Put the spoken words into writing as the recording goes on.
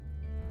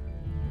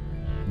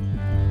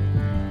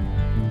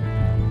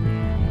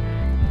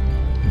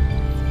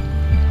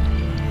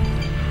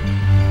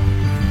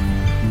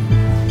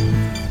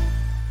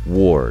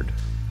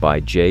by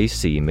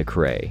J.C.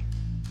 McRae.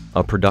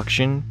 A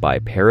production by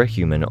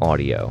Parahuman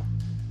Audio.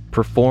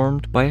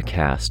 Performed by a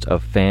cast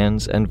of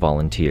fans and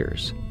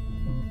volunteers.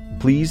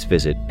 Please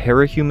visit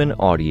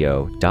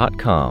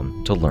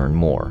parahumanaudio.com to learn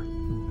more.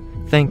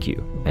 Thank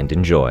you and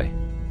enjoy.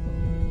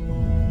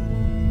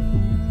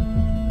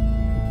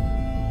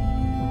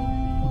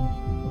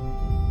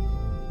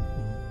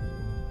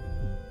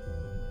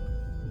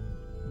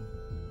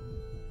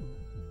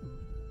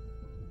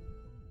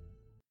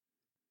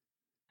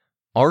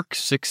 Arc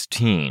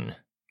 16,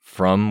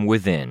 From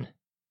Within,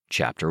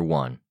 Chapter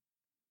 1.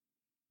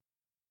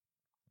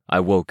 I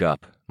woke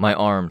up, my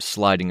arm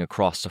sliding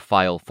across a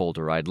file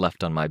folder I'd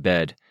left on my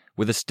bed,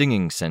 with a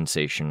stinging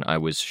sensation I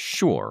was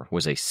sure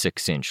was a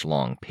 6-inch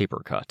long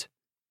paper cut.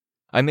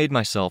 I made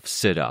myself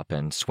sit up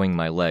and swing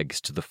my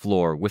legs to the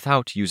floor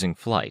without using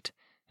flight,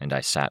 and I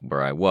sat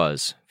where I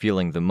was,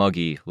 feeling the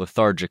muggy,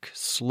 lethargic,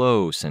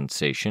 slow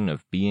sensation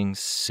of being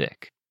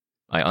sick.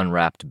 I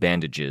unwrapped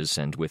bandages,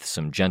 and with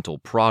some gentle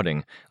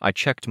prodding, I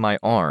checked my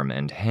arm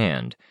and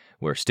hand,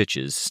 where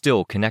stitches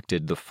still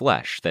connected the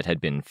flesh that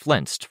had been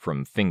flensed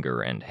from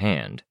finger and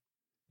hand.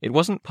 It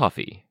wasn't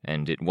puffy,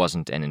 and it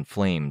wasn't an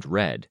inflamed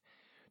red.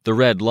 The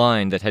red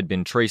line that had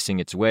been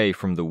tracing its way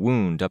from the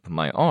wound up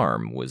my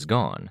arm was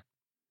gone.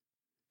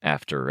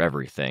 After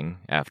everything,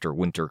 after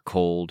winter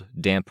cold,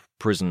 damp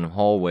prison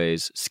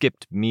hallways,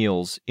 skipped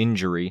meals,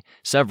 injury,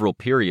 several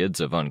periods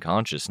of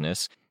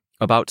unconsciousness,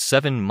 about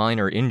 7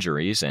 minor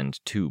injuries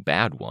and 2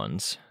 bad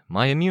ones,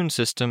 my immune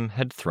system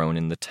had thrown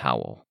in the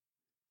towel.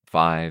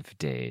 5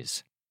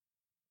 days.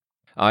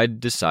 I'd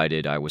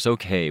decided I was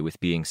okay with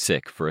being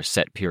sick for a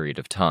set period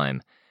of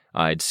time.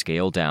 I'd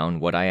scale down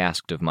what I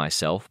asked of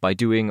myself by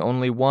doing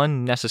only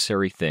one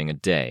necessary thing a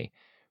day: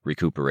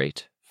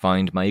 recuperate,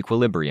 find my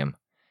equilibrium.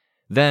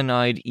 Then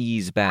I'd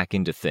ease back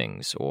into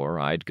things,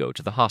 or I'd go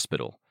to the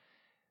hospital.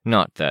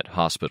 Not that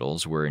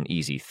hospitals were an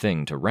easy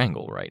thing to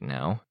wrangle right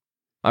now.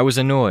 I was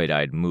annoyed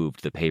I'd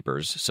moved the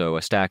papers, so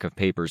a stack of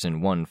papers in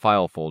one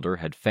file folder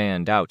had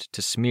fanned out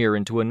to smear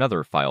into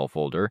another file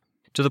folder,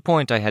 to the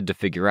point I had to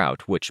figure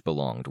out which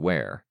belonged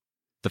where.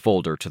 The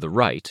folder to the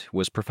right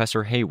was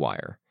Professor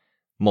Haywire.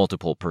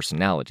 Multiple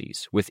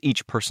personalities, with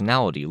each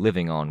personality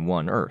living on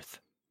one Earth.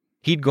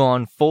 He'd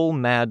gone full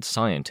mad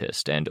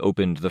scientist and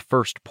opened the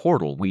first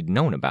portal we'd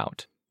known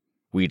about.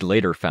 We'd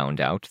later found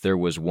out there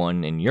was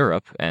one in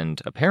Europe and,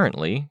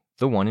 apparently,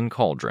 the one in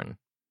Cauldron.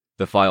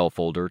 The file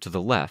folder to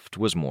the left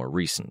was more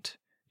recent.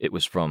 It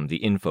was from the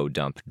info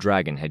dump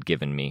Dragon had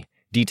given me,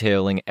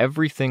 detailing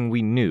everything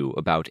we knew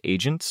about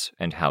agents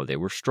and how they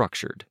were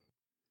structured.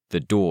 The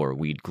door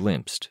we'd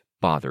glimpsed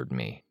bothered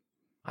me.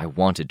 I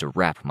wanted to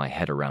wrap my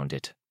head around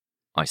it.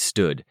 I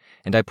stood,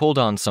 and I pulled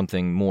on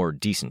something more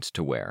decent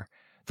to wear,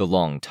 the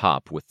long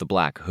top with the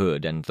black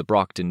hood and the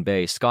Brockton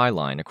Bay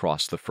skyline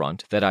across the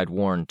front that I'd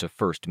worn to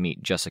first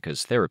meet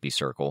Jessica's therapy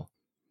circle.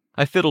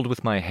 I fiddled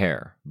with my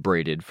hair,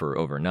 braided for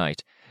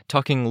overnight,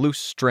 tucking loose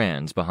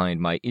strands behind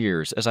my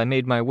ears as I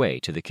made my way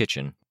to the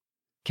kitchen.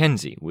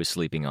 Kenzie was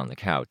sleeping on the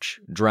couch,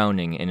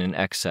 drowning in an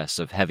excess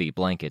of heavy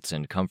blankets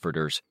and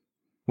comforters,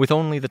 with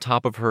only the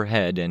top of her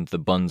head and the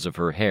buns of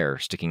her hair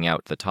sticking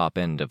out the top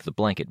end of the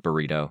blanket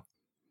burrito.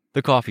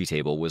 The coffee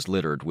table was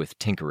littered with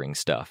tinkering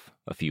stuff,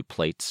 a few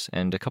plates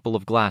and a couple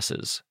of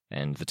glasses,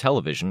 and the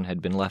television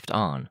had been left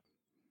on.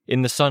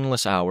 In the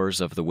sunless hours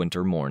of the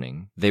winter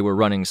morning, they were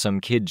running some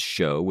kids'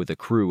 show with a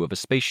crew of a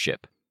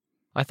spaceship.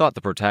 I thought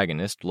the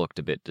protagonist looked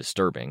a bit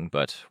disturbing,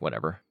 but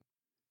whatever.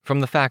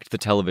 From the fact the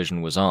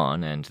television was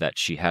on and that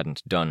she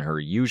hadn't done her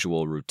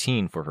usual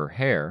routine for her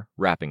hair,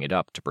 wrapping it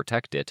up to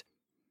protect it,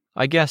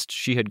 I guessed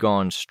she had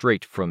gone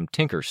straight from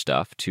tinker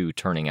stuff to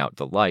turning out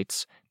the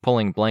lights,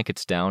 pulling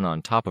blankets down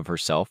on top of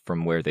herself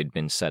from where they'd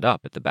been set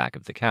up at the back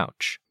of the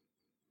couch.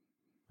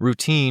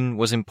 Routine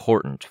was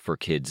important for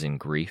kids in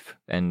grief,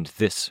 and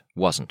this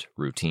wasn't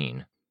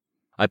routine.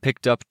 I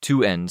picked up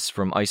 2 ends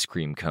from ice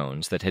cream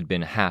cones that had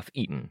been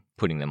half-eaten,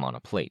 putting them on a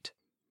plate.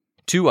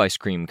 2 ice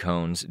cream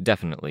cones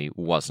definitely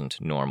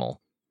wasn't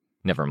normal.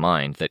 Never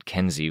mind that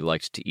Kenzie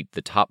liked to eat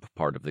the top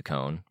part of the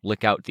cone,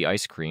 lick out the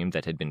ice cream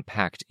that had been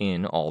packed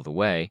in all the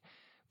way,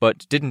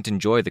 but didn't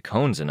enjoy the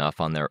cones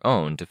enough on their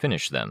own to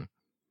finish them.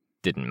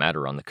 Didn't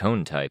matter on the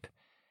cone type.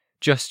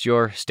 Just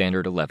your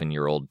standard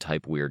 11-year-old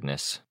type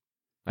weirdness.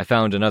 I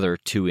found another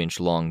 2-inch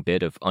long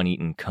bit of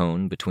uneaten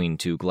cone between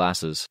 2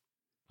 glasses.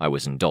 I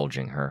was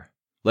indulging her,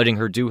 letting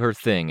her do her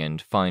thing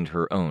and find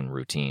her own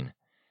routine.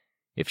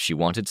 If she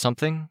wanted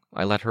something,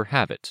 I let her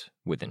have it,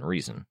 within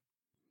reason.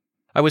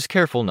 I was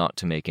careful not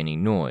to make any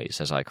noise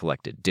as I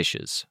collected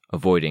dishes,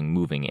 avoiding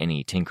moving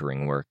any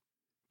tinkering work.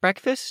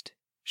 "Breakfast?"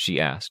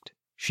 she asked.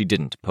 She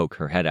didn't poke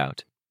her head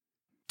out.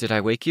 "Did I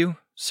wake you?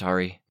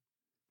 Sorry."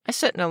 "I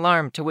set an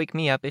alarm to wake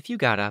me up if you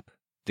got up,"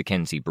 the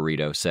Kenzie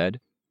burrito said.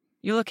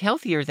 "You look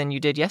healthier than you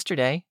did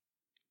yesterday."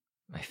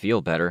 "I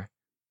feel better.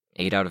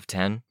 8 out of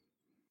 10.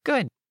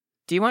 "Good.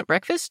 Do you want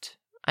breakfast?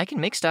 I can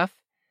make stuff.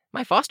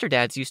 My foster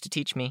dads used to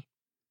teach me."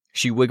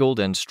 She wiggled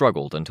and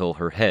struggled until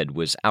her head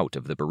was out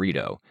of the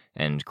burrito,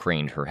 and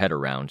craned her head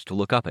around to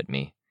look up at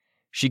me.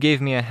 She gave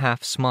me a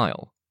half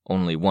smile,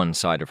 only one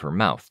side of her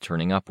mouth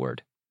turning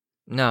upward.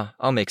 "Nah,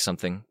 I'll make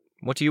something.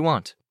 What do you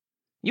want?"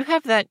 You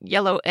have that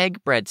yellow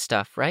egg bread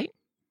stuff, right?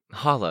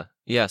 Challah,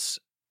 yes.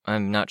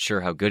 I'm not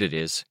sure how good it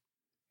is.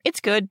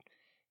 It's good.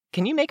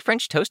 Can you make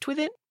French toast with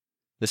it?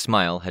 The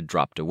smile had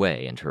dropped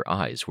away and her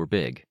eyes were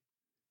big.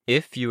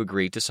 If you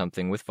agree to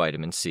something with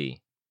vitamin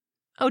C.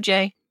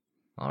 OJ.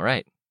 All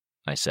right,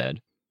 I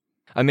said.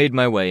 I made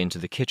my way into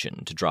the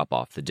kitchen to drop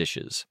off the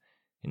dishes.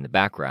 In the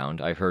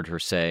background, I heard her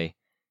say,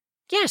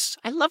 "Yes,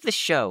 I love this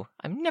show.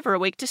 I'm never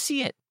awake to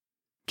see it."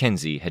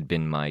 Kenzie had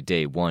been my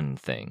day one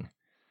thing.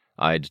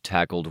 I'd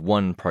tackled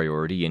one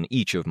priority in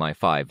each of my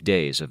 5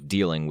 days of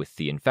dealing with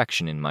the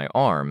infection in my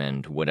arm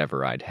and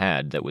whatever I'd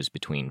had that was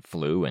between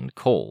flu and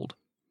cold.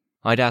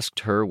 I'd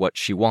asked her what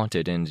she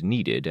wanted and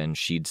needed, and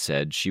she'd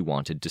said she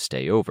wanted to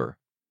stay over.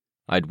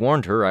 I'd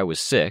warned her I was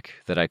sick,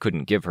 that I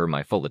couldn't give her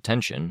my full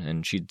attention,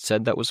 and she'd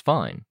said that was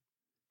fine.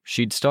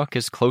 She'd stuck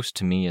as close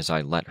to me as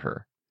I let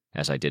her,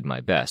 as I did my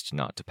best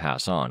not to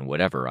pass on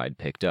whatever I'd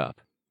picked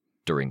up.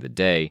 During the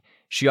day,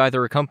 she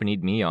either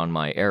accompanied me on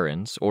my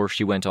errands or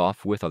she went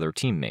off with other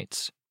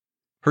teammates.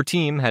 Her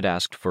team had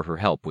asked for her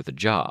help with a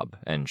job,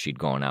 and she'd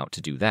gone out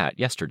to do that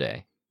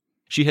yesterday.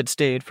 She had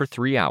stayed for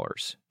 3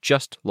 hours,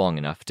 just long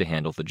enough to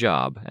handle the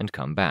job and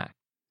come back.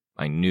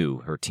 I knew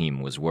her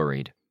team was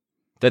worried.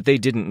 That they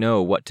didn't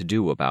know what to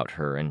do about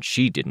her, and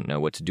she didn't know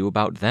what to do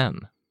about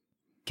them.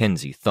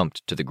 Kenzie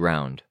thumped to the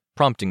ground,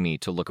 prompting me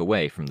to look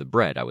away from the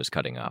bread I was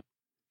cutting up.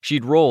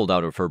 She'd rolled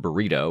out of her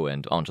burrito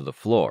and onto the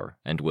floor,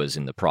 and was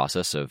in the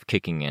process of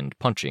kicking and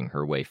punching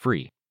her way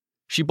free.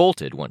 She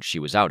bolted once she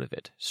was out of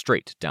it,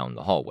 straight down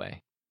the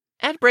hallway.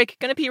 Ad break,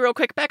 gonna pee real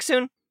quick, back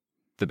soon.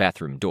 The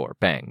bathroom door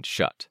banged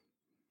shut.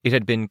 It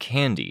had been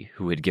Candy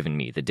who had given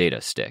me the data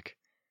stick.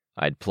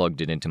 I'd plugged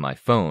it into my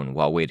phone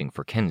while waiting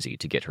for Kenzie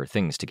to get her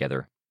things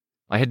together.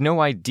 I had no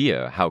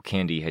idea how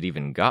Candy had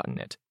even gotten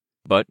it,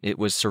 but it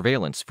was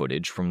surveillance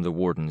footage from the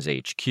warden's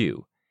HQ.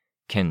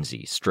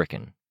 Kenzie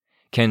stricken.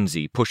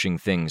 Kenzie pushing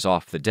things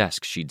off the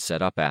desk she'd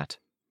set up at.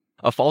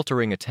 A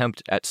faltering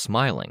attempt at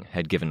smiling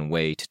had given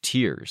way to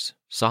tears,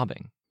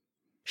 sobbing.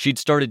 She'd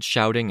started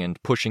shouting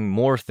and pushing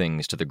more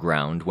things to the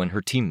ground when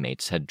her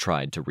teammates had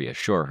tried to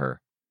reassure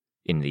her.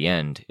 In the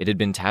end, it had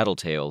been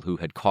Tattletale who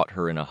had caught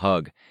her in a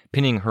hug,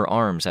 pinning her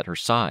arms at her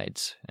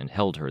sides, and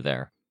held her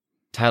there.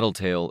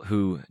 Tattletale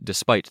who,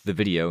 despite the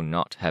video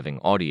not having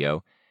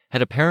audio,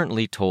 had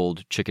apparently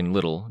told Chicken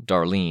Little,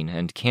 Darlene,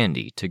 and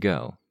Candy to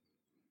go.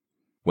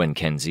 When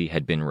Kenzie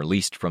had been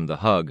released from the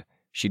hug,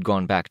 she'd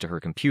gone back to her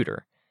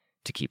computer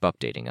to keep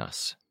updating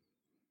us.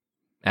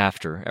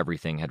 After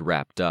everything had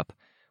wrapped up,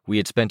 we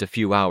had spent a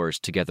few hours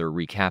together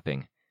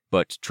recapping,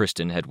 but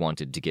Tristan had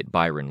wanted to get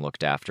Byron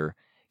looked after,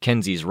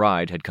 Kenzie's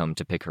ride had come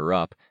to pick her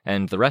up,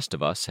 and the rest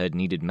of us had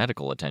needed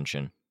medical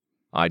attention.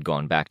 I'd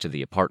gone back to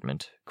the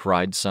apartment,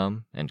 cried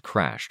some, and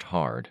crashed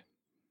hard.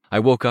 I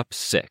woke up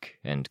sick,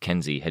 and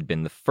Kenzie had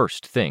been the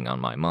first thing on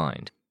my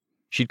mind.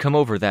 She'd come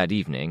over that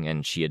evening,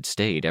 and she had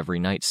stayed every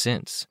night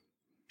since.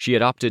 She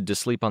had opted to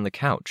sleep on the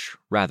couch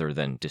rather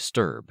than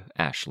disturb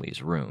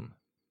Ashley's room.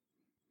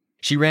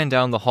 She ran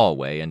down the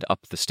hallway and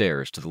up the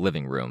stairs to the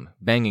living room,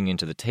 banging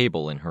into the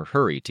table in her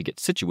hurry to get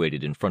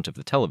situated in front of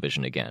the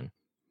television again.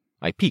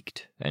 I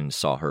peeked and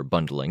saw her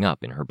bundling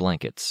up in her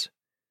blankets.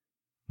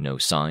 No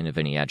sign of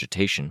any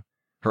agitation.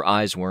 Her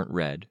eyes weren't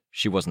red.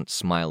 She wasn't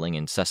smiling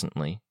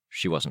incessantly.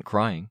 She wasn't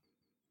crying.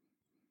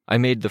 I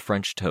made the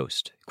French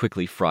toast,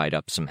 quickly fried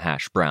up some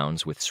hash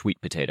browns with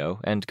sweet potato,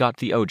 and got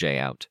the OJ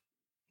out.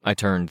 I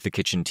turned the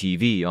kitchen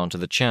TV onto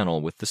the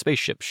channel with the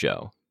spaceship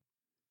show.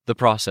 The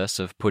process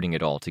of putting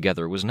it all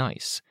together was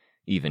nice,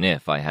 even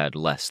if I had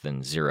less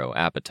than zero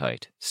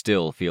appetite,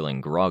 still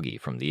feeling groggy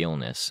from the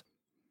illness.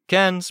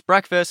 "Ken's,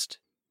 breakfast!"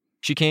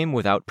 She came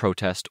without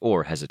protest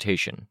or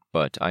hesitation,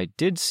 but I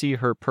did see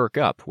her perk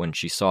up when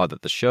she saw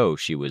that the show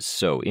she was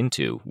so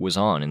into was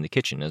on in the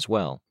kitchen as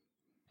well.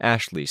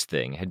 Ashley's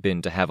thing had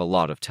been to have a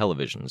lot of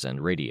televisions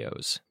and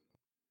radios.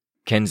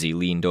 Kenzie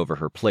leaned over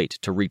her plate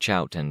to reach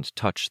out and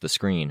touch the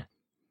screen.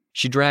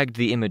 She dragged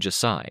the image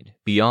aside,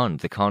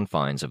 beyond the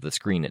confines of the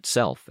screen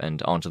itself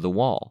and onto the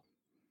wall.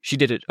 She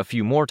did it a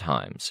few more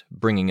times,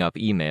 bringing up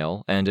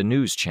email and a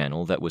news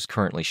channel that was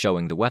currently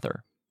showing the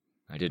weather.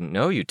 "I didn't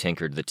know you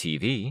tinkered the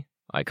TV,"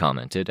 I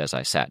commented as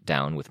I sat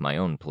down with my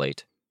own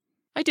plate.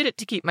 "I did it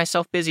to keep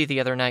myself busy the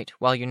other night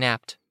while you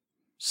napped."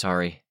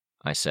 "Sorry,"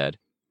 I said.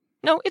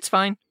 "No, it's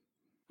fine.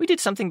 We did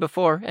something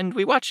before, and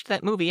we watched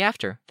that movie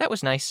after. That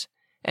was nice.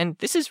 And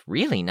this is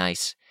really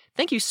nice.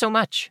 Thank you so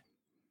much."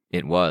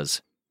 It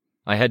was.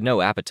 I had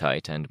no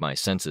appetite, and my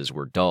senses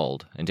were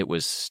dulled, and it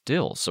was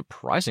still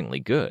surprisingly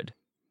good.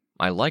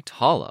 I liked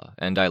challah,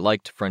 and I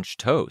liked French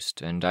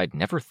toast, and I'd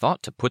never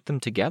thought to put them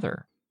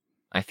together.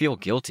 I feel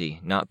guilty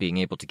not being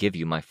able to give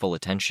you my full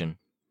attention.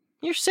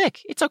 "You're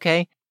sick. It's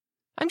okay.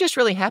 I'm just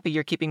really happy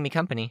you're keeping me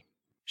company,"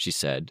 she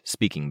said,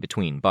 speaking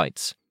between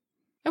bites.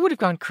 "I would have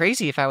gone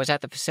crazy if I was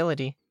at the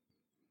facility."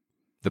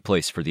 The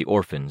place for the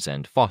orphans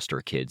and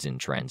foster kids in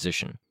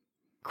transition.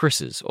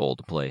 Chris's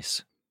old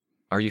place.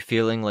 "Are you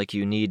feeling like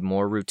you need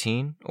more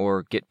routine,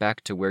 or get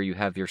back to where you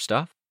have your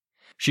stuff?"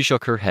 She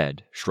shook her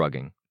head,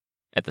 shrugging.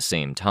 At the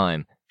same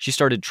time, she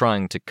started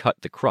trying to cut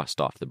the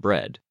crust off the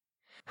bread.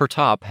 Her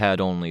top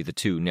had only the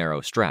 2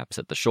 narrow straps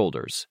at the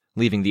shoulders,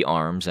 leaving the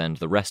arms and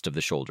the rest of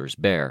the shoulders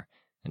bare,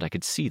 and I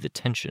could see the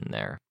tension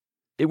there.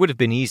 It would have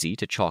been easy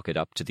to chalk it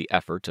up to the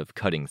effort of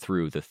cutting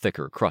through the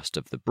thicker crust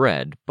of the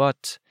bread,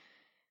 but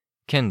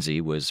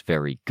Kenzie was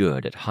very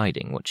good at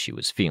hiding what she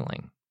was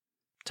feeling.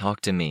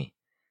 Talk to me.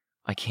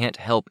 I can't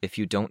help if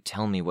you don't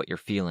tell me what you're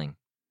feeling.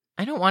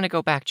 I don't want to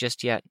go back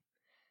just yet.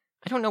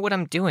 I don't know what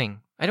I'm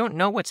doing. I don't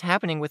know what's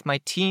happening with my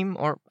team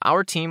or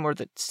our team or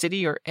the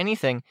city or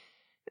anything.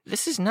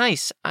 This is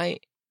nice.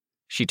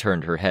 She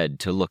turned her head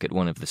to look at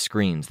one of the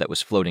screens that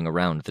was floating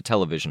around the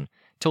television,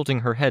 tilting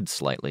her head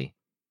slightly.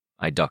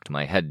 I ducked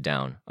my head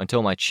down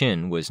until my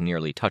chin was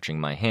nearly touching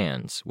my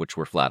hands, which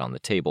were flat on the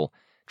table,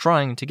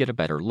 trying to get a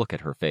better look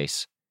at her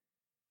face.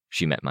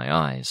 She met my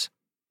eyes.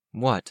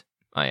 What?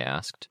 I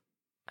asked.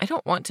 I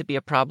don't want to be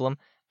a problem.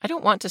 I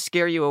don't want to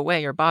scare you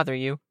away or bother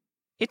you.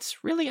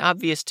 It's really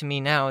obvious to me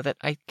now that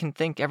I can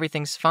think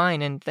everything's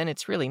fine and then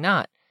it's really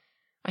not.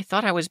 I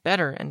thought I was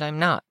better and I'm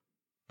not.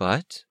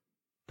 But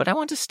I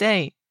want to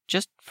stay,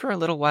 just for a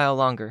little while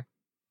longer.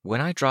 When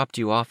I dropped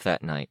you off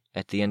that night,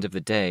 at the end of the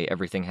day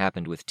everything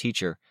happened with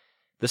Teacher,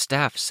 the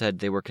staff said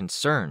they were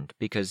concerned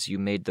because you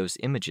made those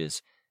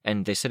images,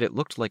 and they said it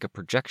looked like a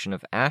projection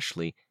of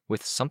Ashley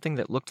with something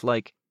that looked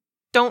like...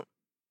 Don't...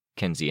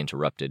 Kenzie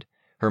interrupted,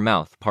 her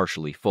mouth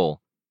partially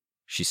full.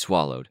 She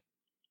swallowed.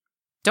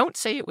 Don't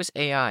say it was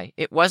AI.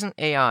 It wasn't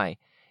AI.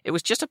 It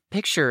was just a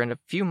picture and a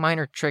few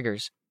minor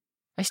triggers.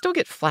 I still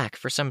get flack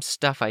for some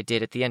stuff I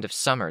did at the end of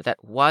summer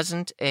that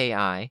wasn't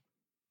AI.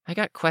 I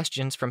got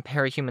questions from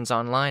Parahumans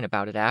Online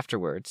about it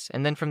afterwards,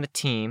 and then from the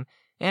team,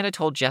 and I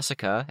told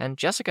Jessica, and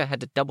Jessica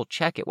had to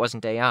double-check it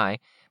wasn't AI,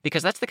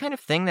 because that's the kind of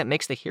thing that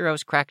makes the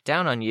heroes crack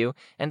down on you,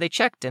 and they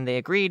checked and they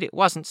agreed it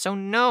wasn't, so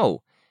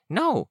no,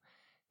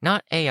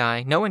 not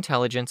AI, no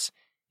intelligence.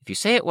 If you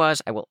say it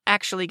was, I will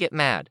actually get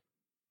mad.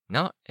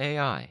 Not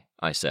AI,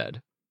 I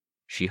said.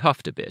 She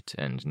huffed a bit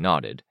and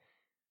nodded.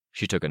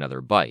 She took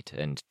another bite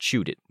and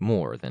chewed it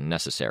more than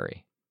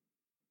necessary.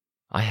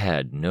 I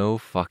had no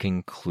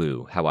fucking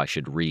clue how I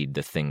should read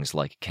the things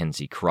like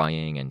Kenzie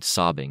crying and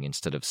sobbing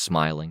instead of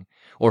smiling,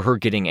 or her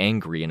getting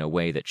angry in a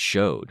way that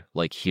showed,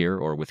 like here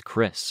or with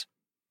Chris.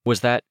 Was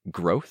that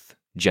growth,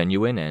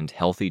 genuine and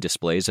healthy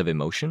displays of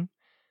emotion?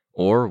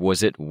 Or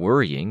was it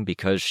worrying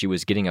because she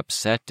was getting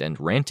upset and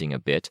ranting a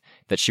bit,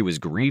 that she was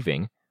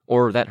grieving,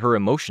 or that her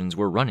emotions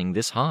were running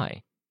this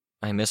high?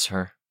 I miss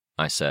her,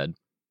 I said.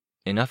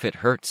 Enough it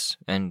hurts,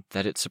 and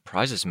that it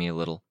surprises me a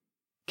little.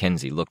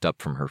 Kenzie looked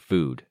up from her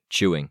food,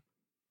 chewing.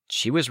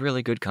 She was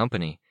really good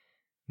company.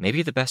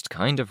 Maybe the best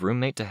kind of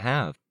roommate to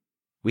have.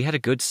 We had a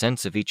good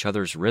sense of each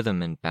other's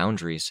rhythm and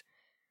boundaries.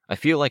 I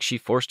feel like she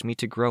forced me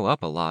to grow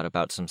up a lot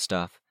about some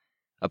stuff.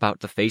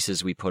 About the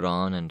faces we put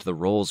on and the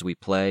roles we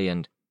play,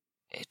 and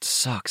it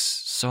sucks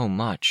so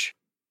much.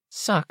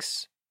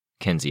 Sucks,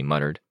 Kenzie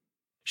muttered.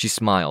 She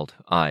smiled,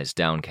 eyes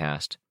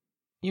downcast.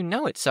 You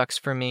know it sucks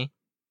for me.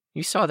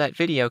 You saw that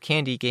video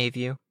Candy gave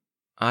you.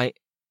 I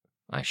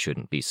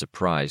shouldn't be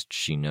surprised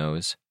she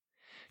knows.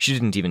 She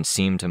didn't even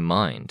seem to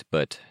mind,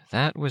 but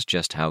that was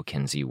just how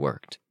Kenzie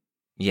worked.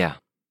 Yeah,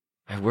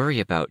 I worry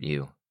about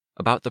you,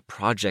 about the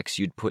projects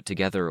you'd put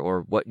together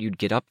or what you'd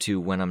get up to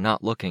when I'm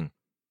not looking.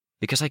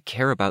 Because I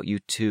care about you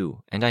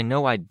too, and I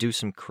know I'd do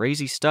some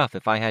crazy stuff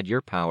if I had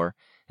your power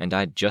and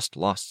I'd just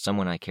lost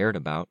someone I cared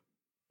about.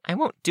 I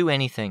won't do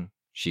anything,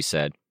 she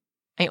said.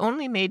 I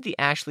only made the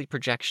Ashley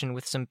projection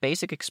with some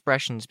basic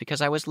expressions because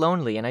I was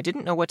lonely and I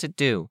didn't know what to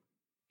do.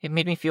 It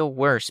made me feel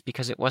worse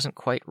because it wasn't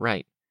quite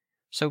right.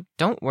 So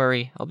don't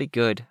worry, I'll be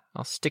good.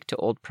 I'll stick to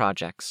old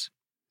projects.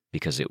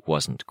 Because it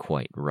wasn't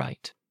quite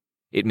right.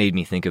 It made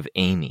me think of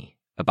Amy,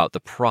 about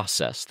the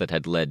process that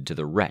had led to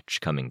the wretch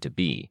coming to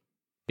be.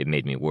 It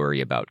made me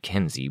worry about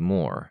Kenzie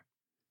more.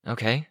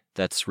 Okay,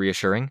 that's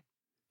reassuring.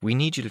 We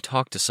need you to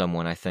talk to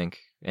someone, I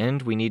think,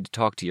 and we need to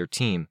talk to your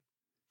team.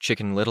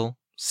 Chicken Little,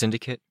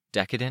 Syndicate,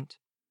 Decadent,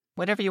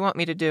 whatever you want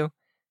me to do.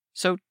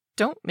 So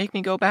don't make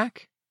me go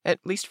back,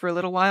 at least for a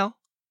little while.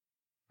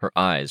 Her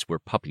eyes were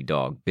puppy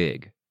dog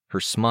big, her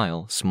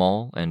smile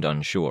small and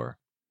unsure.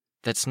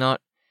 It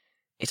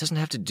doesn't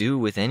have to do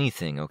with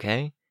anything,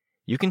 okay?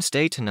 You can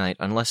stay tonight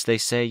unless they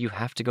say you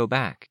have to go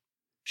back.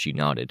 She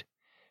nodded.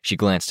 She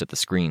glanced at the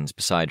screens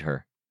beside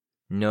her.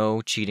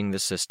 No cheating the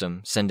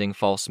system, sending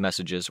false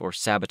messages, or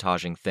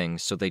sabotaging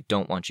things so they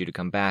don't want you to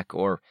come back,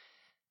 or,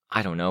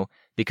 I don't know,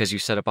 because you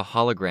set up a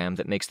hologram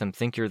that makes them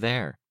think you're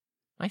there.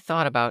 I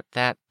thought about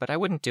that, but I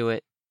wouldn't do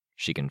it,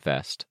 she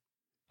confessed.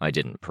 I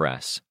didn't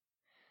press.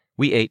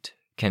 We ate.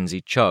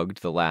 Kenzie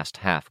chugged the last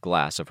half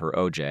glass of her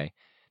OJ.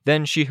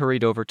 Then she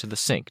hurried over to the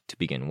sink to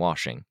begin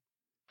washing.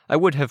 I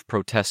would have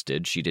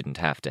protested she didn't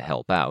have to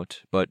help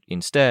out, but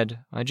instead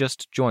I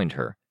just joined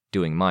her,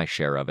 doing my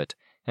share of it,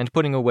 and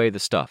putting away the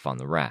stuff on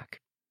the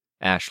rack.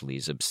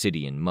 Ashley's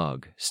obsidian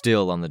mug,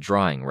 still on the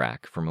drying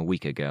rack from a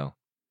week ago.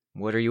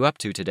 What are you up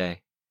to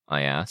today?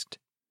 I asked.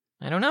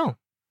 I don't know.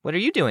 What are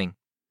you doing?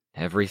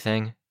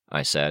 Everything,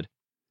 I said.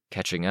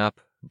 Catching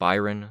up,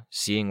 Byron,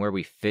 seeing where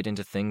we fit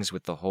into things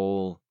with the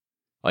whole...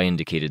 I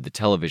indicated the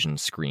television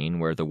screen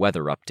where the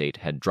weather update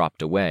had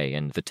dropped away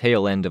and the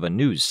tail end of a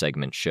news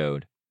segment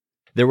showed.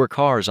 There were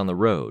cars on the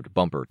road,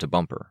 bumper to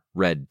bumper,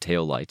 red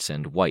taillights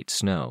and white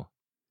snow.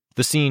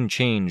 The scene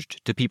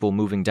changed to people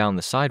moving down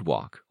the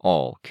sidewalk,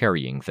 all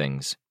carrying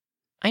things.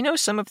 I know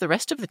some of the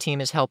rest of the team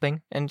is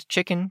helping, and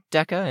Chicken,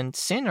 Decca, and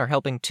Sin are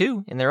helping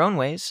too, in their own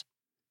ways.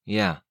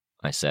 Yeah,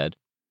 I said.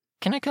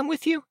 Can I come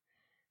with you?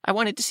 I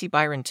wanted to see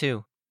Byron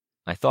too.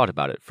 I thought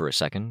about it for a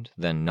second,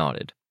 then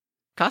nodded.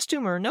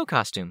 Costume or no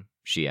costume?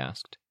 She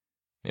asked.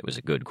 It was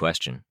a good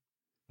question.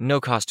 No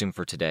costume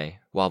for today,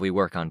 while we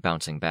work on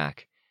bouncing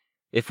back.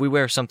 If we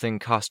wear something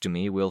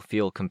costumey, we'll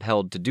feel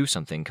compelled to do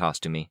something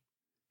costumey.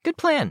 Good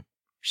plan,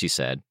 she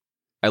said.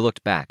 I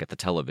looked back at the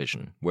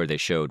television, where they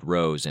showed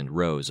rows and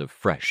rows of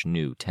fresh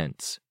new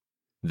tents.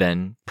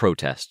 Then,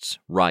 protests,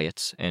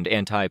 riots, and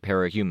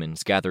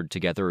anti-parahumans gathered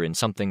together in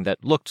something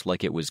that looked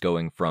like it was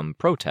going from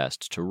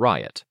protest to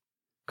riot.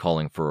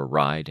 Calling for a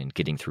ride and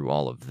getting through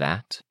all of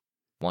that?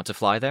 Want to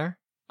fly there?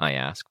 I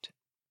asked.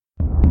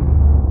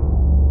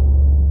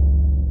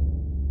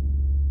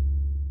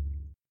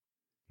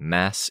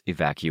 Mass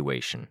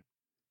evacuation.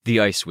 The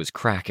ice was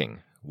cracking.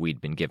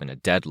 We'd been given a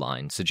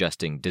deadline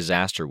suggesting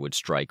disaster would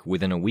strike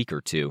within a week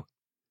or two.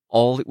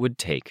 All it would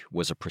take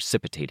was a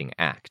precipitating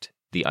act.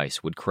 The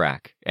ice would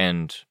crack,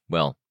 and,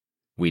 well,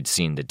 we'd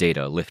seen the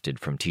data lifted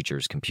from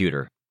teacher's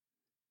computer.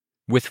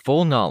 With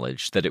full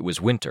knowledge that it was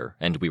winter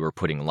and we were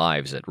putting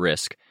lives at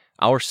risk,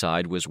 our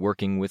side was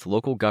working with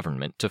local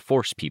government to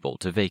force people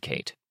to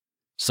vacate.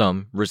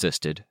 Some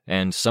resisted,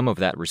 and some of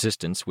that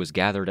resistance was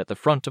gathered at the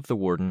front of the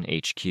Warden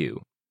HQ.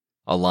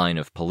 A line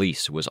of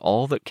police was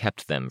all that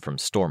kept them from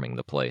storming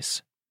the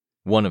place.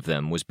 One of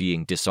them was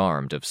being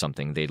disarmed of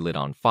something they'd lit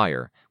on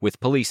fire,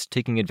 with police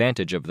taking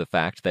advantage of the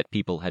fact that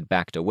people had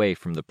backed away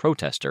from the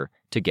protester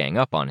to gang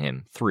up on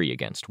him 3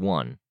 against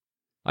 1.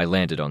 I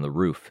landed on the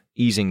roof,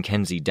 easing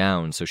Kenzie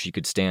down so she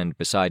could stand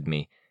beside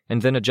me,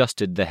 and then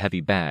adjusted the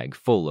heavy bag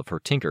full of her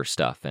tinker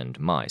stuff and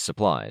my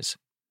supplies.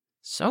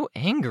 So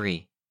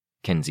angry,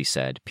 Kenzie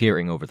said,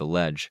 peering over the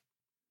ledge.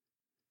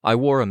 I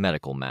wore a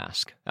medical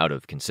mask, out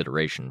of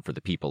consideration for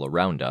the people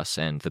around us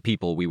and the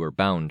people we were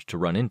bound to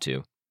run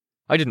into.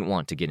 I didn't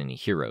want to get any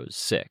heroes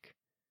sick.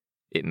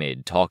 It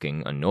made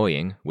talking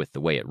annoying with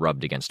the way it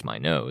rubbed against my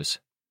nose.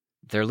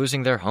 They're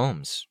losing their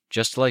homes,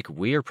 just like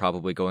we're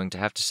probably going to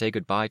have to say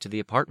goodbye to the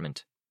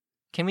apartment.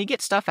 Can we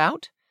get stuff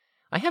out?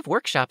 I have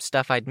workshop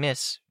stuff I'd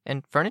miss,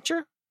 and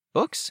furniture,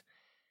 books.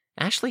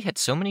 Ashley had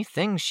so many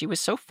things she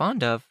was so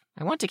fond of.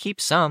 I want to keep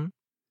some.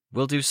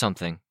 We'll do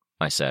something,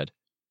 I said.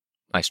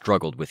 I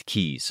struggled with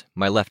keys,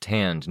 my left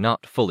hand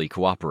not fully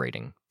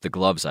cooperating, the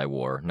gloves I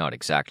wore not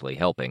exactly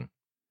helping.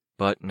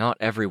 But not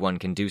everyone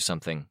can do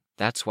something.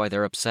 That's why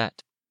they're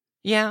upset.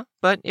 Yeah,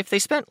 but if they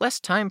spent less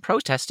time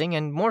protesting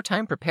and more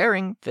time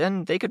preparing,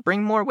 then they could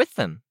bring more with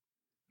them.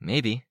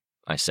 Maybe,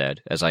 I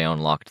said as I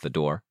unlocked the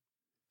door.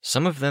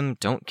 Some of them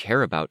don't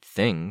care about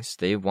things.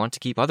 They want to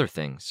keep other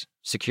things.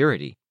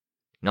 Security.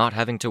 Not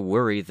having to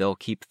worry they'll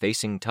keep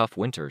facing tough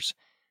winters.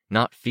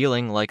 Not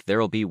feeling like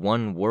there'll be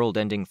one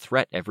world-ending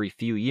threat every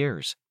few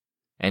years.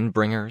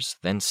 Endbringers,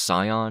 then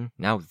Scion,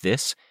 now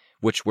this,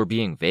 which we're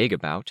being vague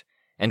about,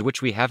 and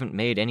which we haven't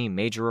made any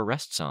major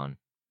arrests on.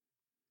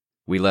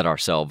 We let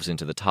ourselves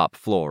into the top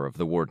floor of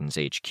the Warden's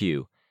HQ.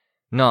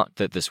 Not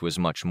that this was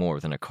much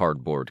more than a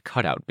cardboard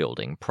cutout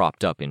building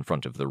propped up in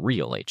front of the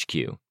real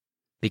HQ.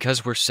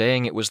 Because we're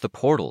saying it was the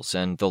portals,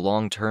 and the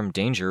long-term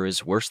danger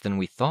is worse than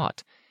we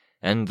thought.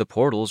 And the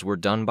portals were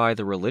done by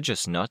the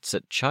religious nuts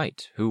at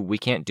Chite, who we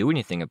can't do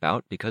anything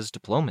about because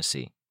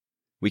diplomacy.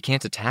 We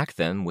can't attack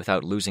them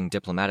without losing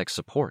diplomatic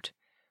support.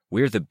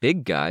 We're the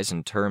big guys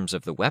in terms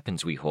of the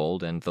weapons we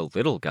hold and the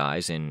little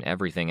guys in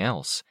everything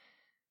else.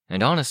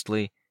 And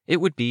honestly,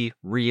 it would be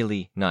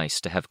really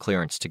nice to have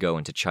clearance to go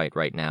into Chite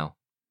right now.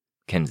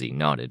 Kenzie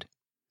nodded.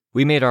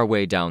 We made our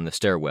way down the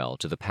stairwell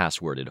to the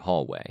passworded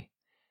hallway.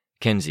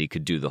 Kenzie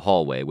could do the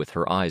hallway with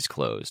her eyes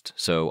closed,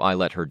 so I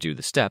let her do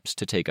the steps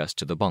to take us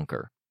to the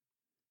bunker.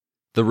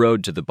 The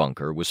road to the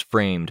bunker was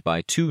framed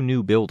by 2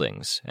 new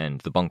buildings,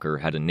 and the bunker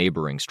had a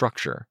neighboring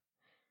structure.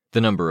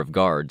 The number of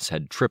guards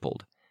had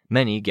tripled,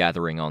 many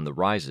gathering on the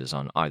rises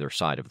on either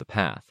side of the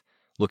path,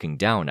 looking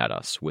down at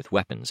us with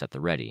weapons at the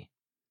ready.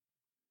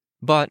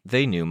 But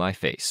they knew my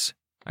face.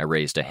 I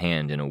raised a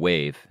hand in a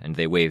wave, and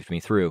they waved me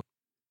through.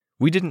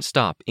 We didn't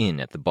stop in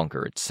at the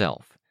bunker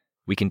itself.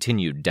 We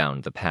continued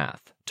down the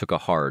path, took a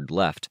hard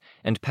left,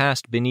 and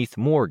passed beneath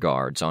more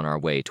guards on our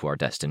way to our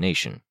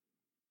destination.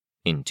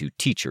 Into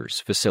Teacher's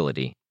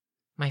facility.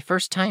 My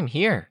first time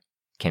here,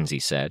 Kenzie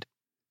said.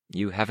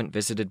 You haven't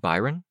visited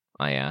Byron?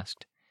 I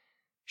asked.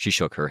 She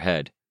shook her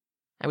head.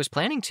 I was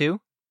planning to.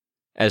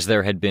 As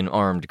there had been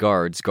armed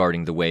guards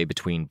guarding the way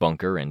between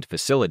bunker and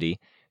facility,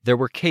 there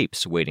were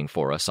capes waiting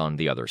for us on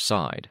the other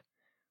side.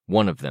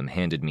 One of them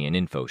handed me an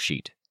info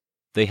sheet.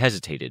 They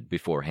hesitated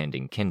before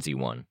handing Kenzie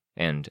one,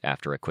 and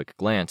after a quick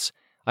glance,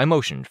 I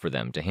motioned for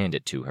them to hand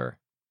it to her.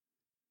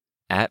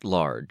 At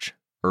large,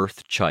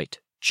 Earth Chite,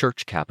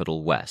 Church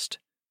Capital West.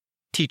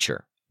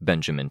 Teacher,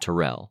 Benjamin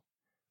Terrell.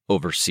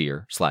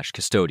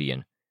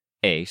 Overseer/custodian,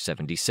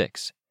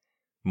 A76.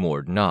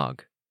 Mord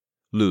Nog.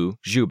 Lou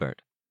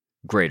Joubert.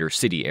 Greater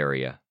City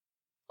Area.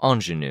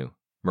 Ingenue,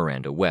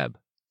 Miranda Webb.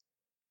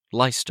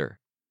 Leicester,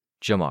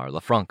 Jamar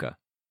LaFranca.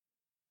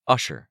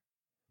 Usher,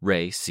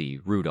 Ray C.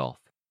 Rudolph.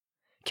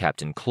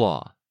 Captain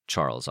Claw,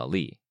 Charles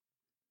Ali.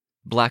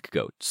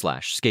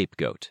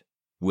 Blackgoat/Scapegoat,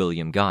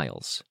 William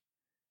Giles.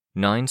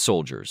 9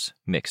 soldiers,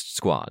 mixed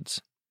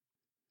squads.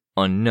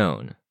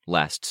 Unknown,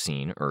 last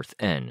seen Earth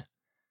N.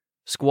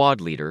 Squad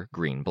leader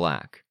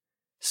Green-Black.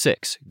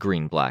 6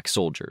 Green-Black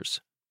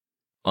soldiers.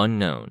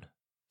 Unknown,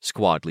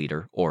 squad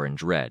leader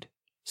Orange-Red.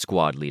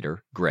 Squad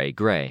leader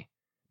Gray-Gray.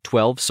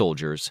 12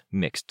 soldiers,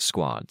 mixed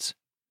squads.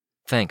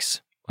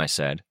 Thanks, I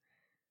said.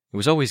 It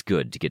was always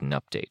good to get an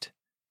update.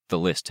 The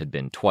list had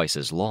been twice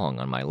as long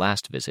on my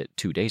last visit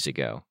 2 days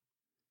ago.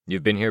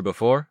 You've been here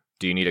before?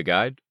 Do you need a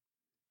guide?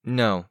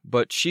 No,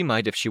 but she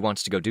might if she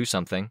wants to go do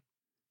something.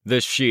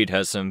 This sheet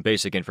has some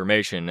basic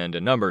information and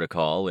a number to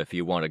call if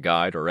you want a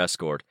guide or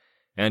escort,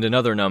 and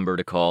another number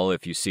to call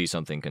if you see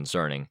something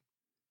concerning.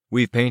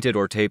 We've painted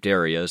or taped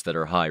areas that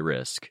are high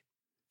risk.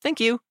 Thank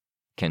you,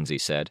 Kenzie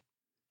said.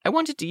 I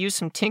wanted to use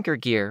some tinker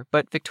gear,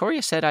 but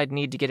Victoria said I'd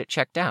need to get it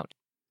checked out.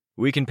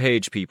 We can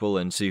page people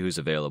and see who's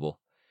available.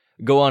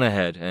 Go on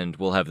ahead, and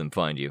we'll have them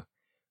find you.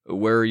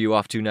 Where are you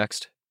off to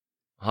next?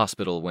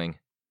 Hospital wing.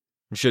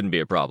 Shouldn't be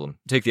a problem.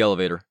 Take the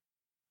elevator.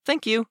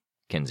 Thank you,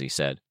 Kenzie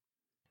said.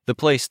 The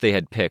place they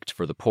had picked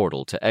for the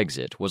portal to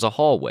exit was a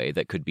hallway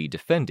that could be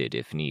defended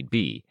if need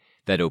be,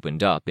 that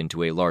opened up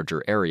into a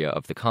larger area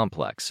of the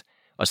complex,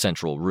 a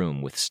central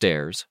room with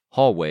stairs,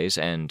 hallways,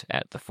 and,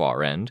 at the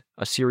far end,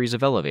 a series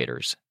of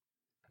elevators.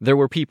 There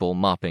were people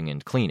mopping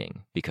and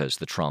cleaning, because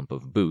the tromp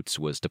of boots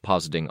was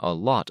depositing a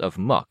lot of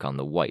muck on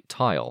the white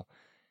tile,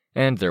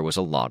 and there was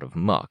a lot of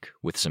muck,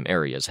 with some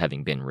areas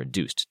having been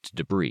reduced to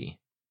debris.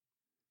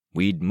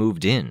 We'd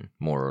moved in,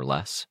 more or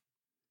less.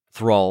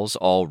 Thralls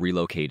all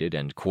relocated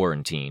and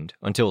quarantined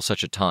until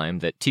such a time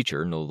that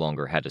Teacher no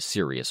longer had a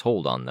serious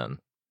hold on them.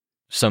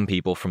 Some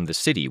people from the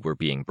city were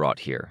being brought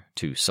here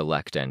to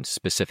select and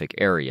specific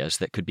areas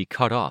that could be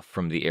cut off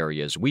from the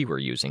areas we were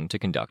using to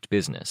conduct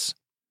business.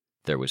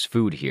 There was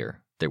food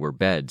here, there were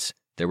beds,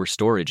 there were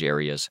storage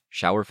areas,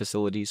 shower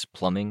facilities,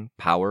 plumbing,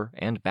 power,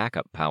 and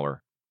backup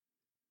power.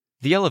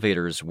 The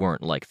elevators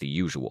weren't like the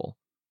usual.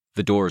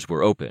 The doors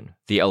were open,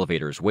 the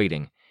elevators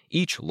waiting,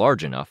 each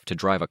large enough to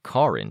drive a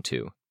car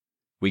into.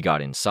 We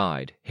got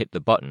inside, hit the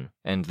button,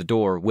 and the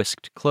door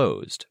whisked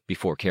closed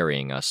before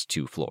carrying us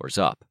 2 floors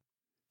up.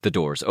 The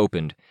doors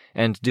opened,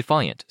 and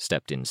Defiant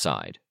stepped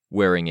inside,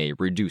 wearing a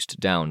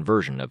reduced-down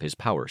version of his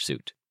power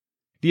suit.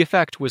 The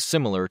effect was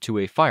similar to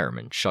a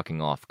fireman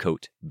shucking off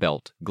coat,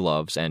 belt,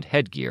 gloves, and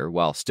headgear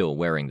while still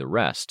wearing the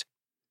rest.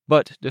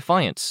 But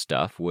Defiant's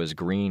stuff was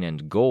green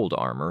and gold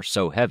armor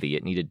so heavy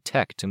it needed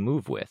tech to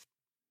move with.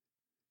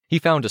 He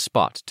found a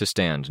spot to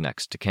stand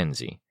next to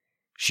Kenzie.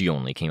 She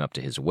only came up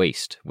to his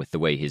waist, with the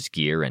way his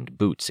gear and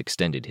boots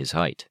extended his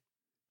height.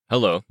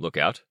 Hello,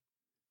 Lookout.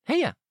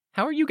 Heya,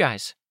 how are you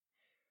guys?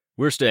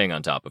 We're staying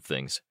on top of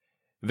things.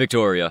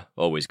 Victoria,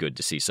 always good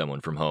to see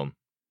someone from home.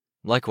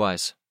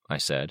 Likewise, I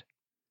said.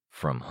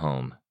 From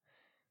home.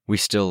 We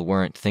still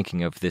weren't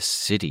thinking of this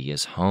city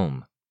as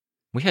home.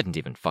 We hadn't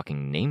even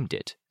fucking named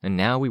it, and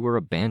now we were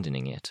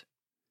abandoning it.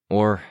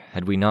 Or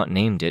had we not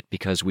named it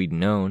because we'd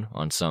known,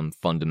 on some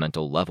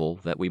fundamental level,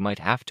 that we might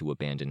have to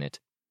abandon it?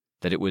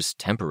 That it was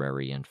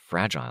temporary and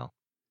fragile?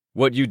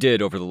 What you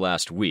did over the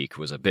last week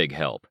was a big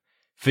help,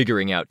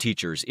 figuring out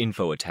Teacher's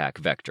info attack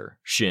vector,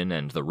 Shin,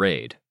 and the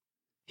raid.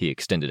 He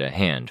extended a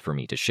hand for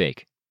me to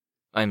shake.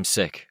 I'm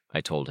sick,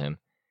 I told him.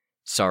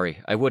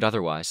 Sorry, I would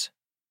otherwise.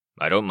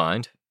 I don't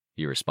mind,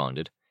 he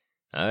responded.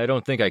 I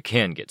don't think I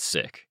can get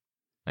sick.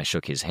 I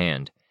shook his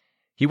hand.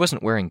 He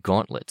wasn't wearing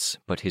gauntlets,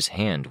 but his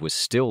hand was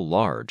still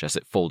large as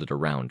it folded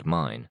around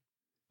mine.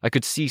 I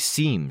could see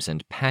seams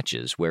and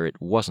patches where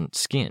it wasn't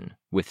skin,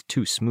 with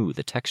too smooth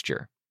a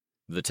texture.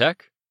 The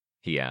tech?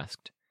 He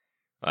asked.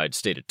 I'd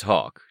stay to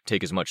talk,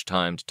 take as much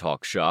time to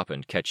talk shop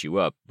and catch you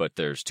up, but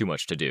there's too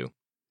much to do.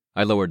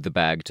 I lowered the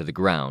bag to the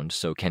ground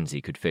so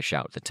Kenzie could fish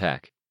out the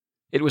tech.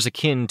 It was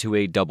akin to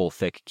a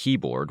double-thick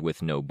keyboard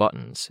with no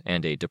buttons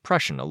and a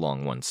depression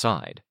along one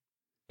side.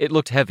 It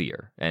looked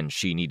heavier, and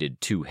she needed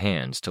 2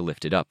 hands to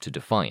lift it up to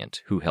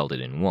Defiant, who held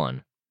it in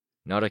one.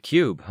 Not a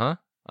cube, huh?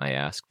 I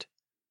asked.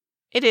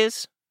 It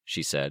is,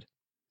 she said.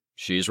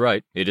 She's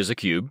right, it is a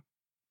cube,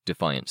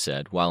 Defiant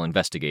said while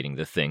investigating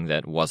the thing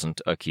that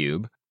wasn't a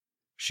cube.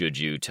 Should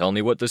you tell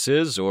me what this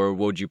is, or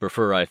would you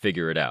prefer I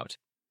figure it out?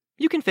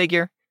 You can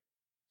figure.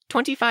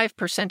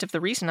 25% of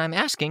the reason I'm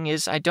asking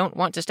is I don't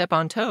want to step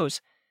on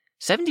toes.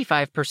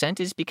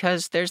 75% is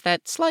because there's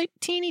that slight,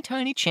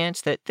 teeny-tiny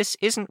chance that this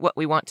isn't what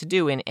we want to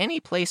do in any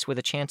place with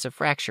a chance of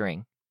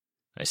fracturing.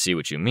 I see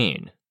what you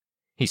mean,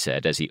 he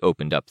said as he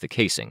opened up the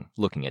casing,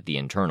 looking at the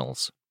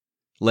internals.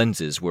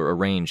 Lenses were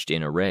arranged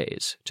in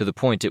arrays, to the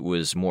point it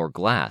was more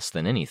glass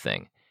than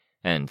anything,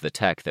 and the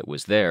tech that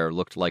was there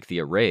looked like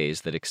the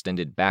arrays that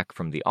extended back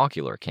from the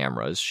ocular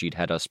cameras she'd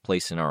had us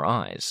place in our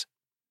eyes.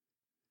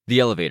 The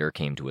elevator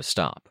came to a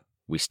stop.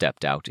 We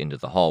stepped out into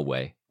the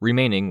hallway,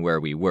 remaining where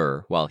we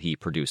were while he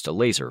produced a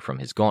laser from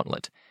his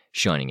gauntlet,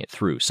 shining it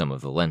through some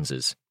of the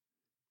lenses.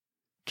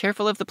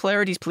 Careful of the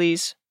polarities,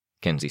 please,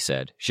 Kenzie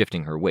said,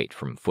 shifting her weight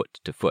from foot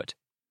to foot.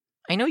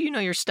 I know you know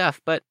your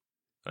stuff, but...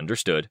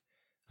 Understood.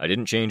 I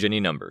didn't change any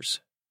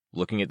numbers.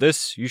 Looking at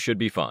this, you should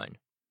be fine.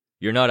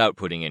 You're not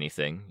outputting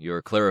anything,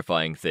 you're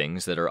clarifying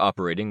things that are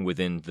operating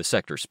within the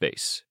sector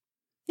space.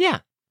 Yeah,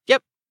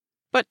 yep.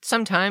 But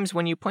sometimes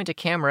when you point a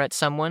camera at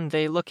someone,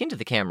 they look into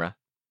the camera.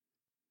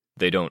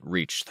 They don't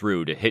reach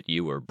through to hit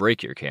you or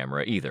break your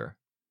camera either.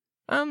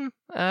 I'm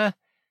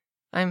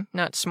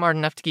not smart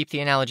enough to keep the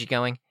analogy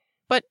going.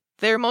 But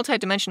they're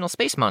multidimensional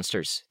space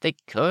monsters. They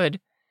could.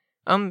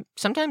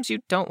 Sometimes you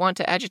don't want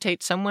to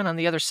agitate someone on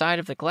the other side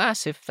of the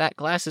glass if that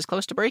glass is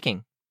close to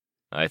breaking.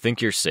 I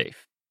think you're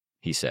safe,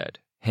 he said,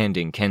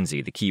 handing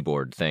Kenzie the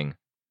keyboard thing.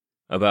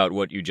 About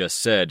what you just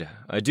said,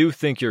 I do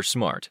think you're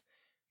smart.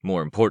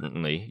 More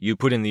importantly, you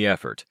put in the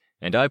effort,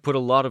 and I put a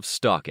lot of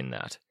stock in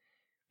that.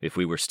 If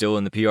we were still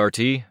in the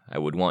PRT, I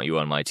would want you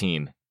on my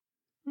team.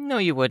 No,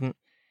 you wouldn't.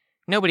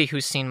 Nobody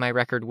who's seen my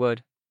record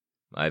would.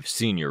 I've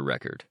seen your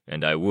record,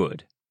 and I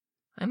would.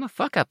 I'm a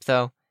fuck-up,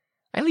 though.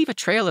 I leave a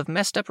trail of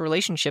messed up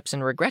relationships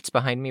and regrets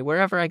behind me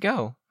wherever I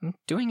go. I'm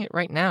doing it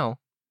right now.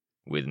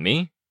 With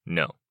me?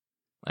 No.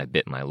 I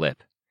bit my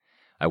lip.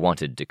 I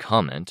wanted to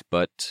comment,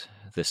 but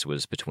this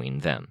was between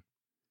them.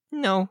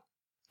 No,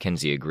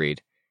 Kenzie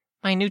agreed.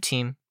 My new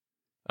team.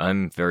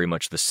 I'm very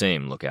much the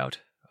same, Lookout.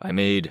 I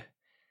made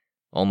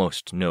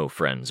almost no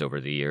friends over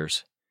the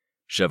years.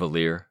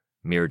 Chevalier,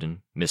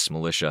 Mirden, Miss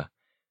Militia.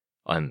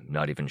 I'm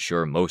not even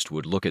sure most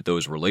would look at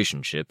those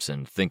relationships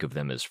and think of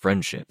them as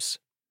friendships.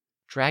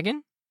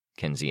 Dragon?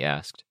 Kenzie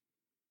asked.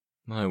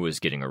 I was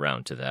getting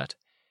around to that.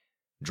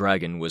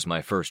 Dragon was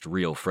my first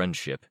real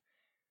friendship.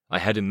 I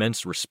had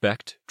immense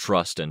respect,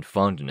 trust, and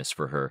fondness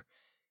for her.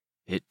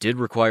 It did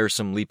require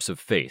some leaps of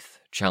faith,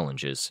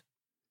 challenges.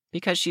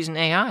 Because she's an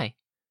AI.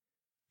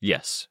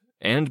 Yes,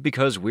 and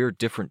because we're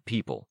different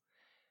people.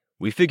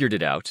 We figured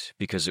it out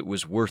because it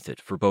was worth it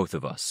for both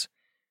of us.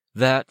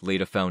 That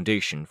laid a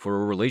foundation for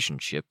a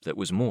relationship that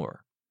was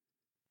more.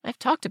 I've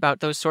talked about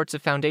those sorts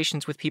of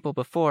foundations with people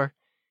before.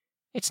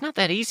 It's not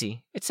that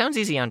easy. It sounds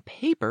easy on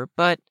paper,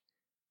 but...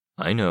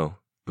 I know,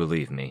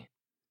 believe me.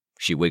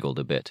 She wiggled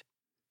a bit.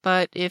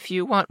 But if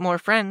you want more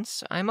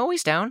friends, I'm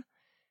always down.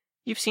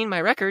 You've seen my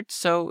record,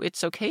 so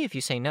it's okay if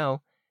you say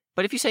no.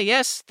 But if you say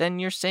yes, then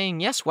you're saying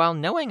yes while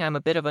knowing I'm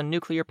a bit of a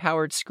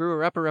nuclear-powered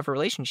screwer-upper of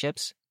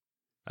relationships.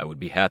 I would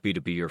be happy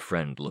to be your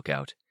friend,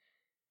 Lookout.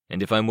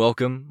 And if I'm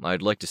welcome,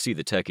 I'd like to see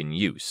the tech in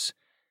use.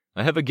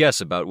 I have a guess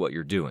about what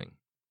you're doing.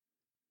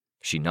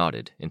 She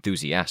nodded,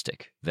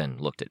 enthusiastic, then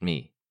looked at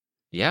me.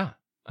 Yeah,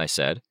 I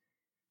said.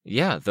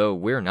 Yeah, though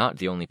we're not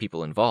the only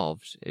people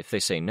involved. If they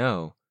say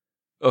no...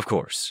 Of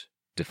course,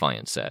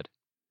 Defiant said.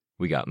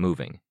 We got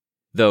moving.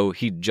 Though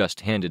he'd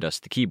just handed us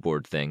the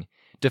keyboard thing,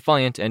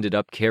 Defiant ended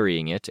up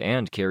carrying it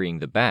and carrying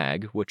the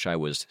bag, which I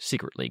was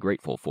secretly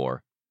grateful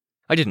for.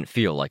 I didn't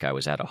feel like I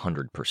was at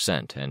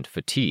 100%, and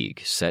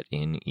fatigue set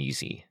in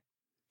easy.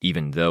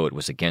 Even though it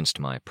was against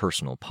my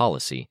personal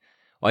policy,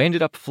 I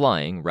ended up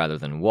flying rather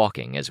than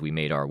walking as we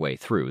made our way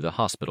through the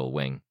hospital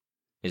wing.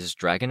 Is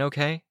Dragon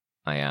okay?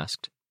 I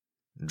asked.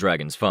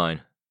 Dragon's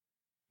fine.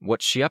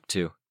 What's she up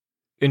to?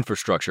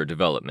 Infrastructure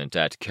development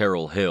at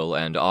Carroll Hill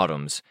and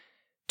Autumns,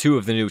 2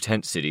 of the new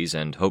tent cities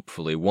and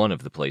hopefully one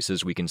of the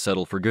places we can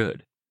settle for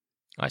good.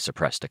 I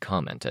suppressed a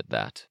comment at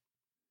that.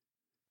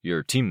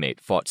 Your teammate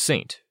fought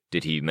Saint.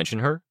 Did he mention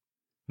her?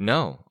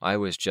 No, I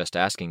was just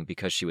asking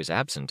because she was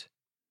absent.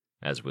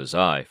 As was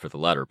I for the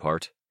latter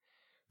part.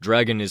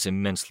 Dragon is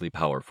immensely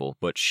powerful,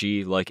 but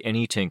she, like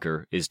any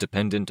tinker, is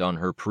dependent on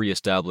her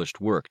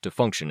pre-established work to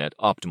function at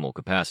optimal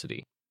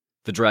capacity.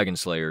 The Dragon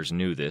Slayers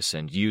knew this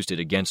and used it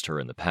against her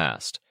in the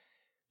past.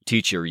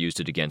 Teacher used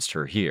it against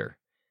her here.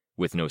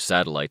 With no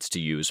satellites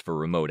to use for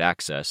remote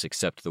access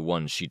except the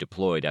ones she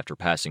deployed after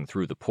passing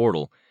through the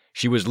portal,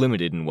 she was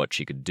limited in what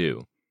she could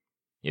do.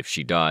 If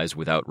she dies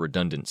without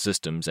redundant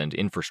systems and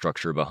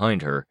infrastructure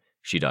behind her,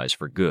 she dies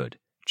for good,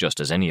 just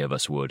as any of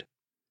us would.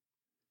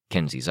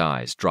 Kenzie's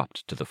eyes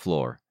dropped to the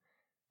floor.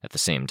 At the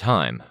same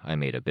time, I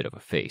made a bit of a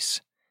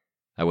face.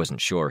 I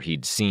wasn't sure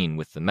he'd seen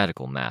with the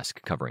medical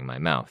mask covering my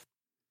mouth.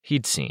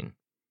 He'd seen.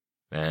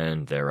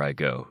 And there I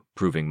go,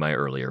 proving my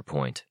earlier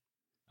point.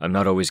 I'm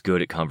not always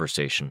good at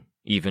conversation,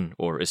 even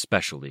or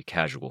especially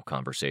casual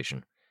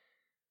conversation.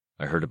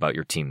 I heard about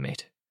your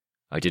teammate.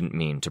 I didn't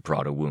mean to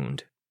prod a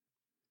wound.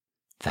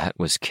 That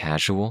was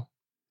casual?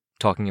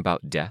 Talking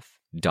about death,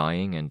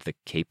 dying, and the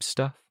cape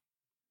stuff?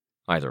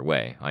 Either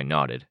way, I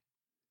nodded.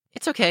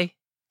 It's okay,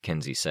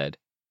 Kenzie said.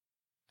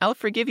 I'll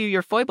forgive you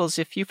your foibles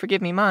if you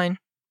forgive me mine.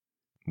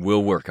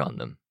 We'll work on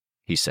them,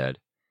 he said.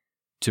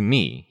 To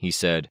me, he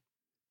said,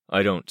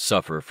 I don't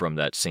suffer from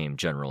that same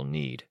general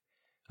need.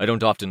 I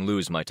don't often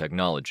lose my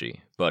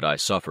technology, but I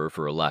suffer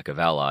for a lack of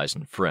allies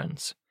and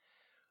friends.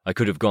 I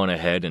could have gone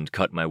ahead and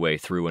cut my way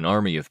through an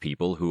army of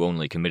people who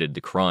only committed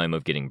the crime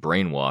of getting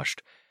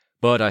brainwashed,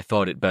 but I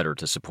thought it better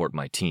to support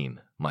my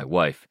team, my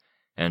wife,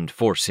 and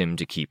force him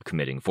to keep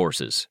committing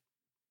forces.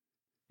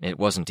 It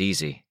wasn't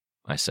easy,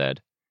 I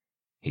said.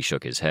 He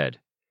shook his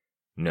head.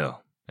 No,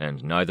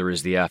 and neither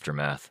is the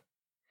aftermath.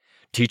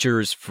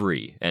 Teacher is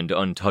free and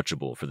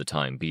untouchable for the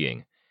time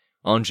being.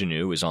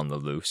 Ingenue is on the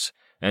loose,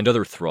 and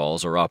other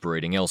thralls are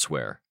operating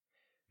elsewhere.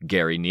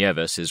 Gary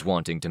Nieves is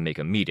wanting to make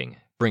a meeting,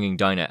 bringing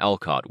Dinah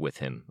Alcott with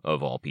him,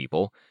 of all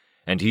people,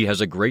 and he has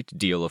a great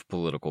deal of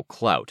political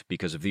clout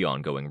because of the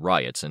ongoing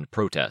riots and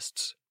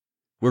protests.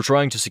 We're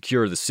trying to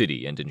secure the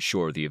city and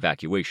ensure the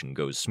evacuation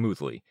goes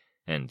smoothly,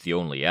 and the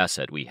only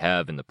asset we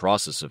have in the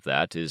process of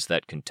that is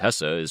that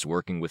Contessa is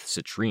working with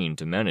Citrine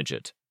to manage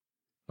it.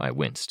 I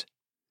winced.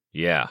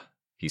 Yeah,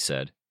 he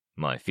said.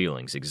 My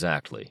feelings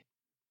exactly.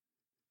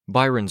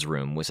 Byron's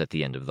room was at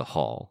the end of the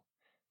hall.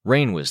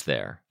 Rain was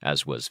there,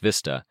 as was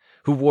Vista,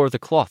 who wore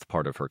the cloth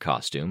part of her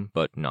costume,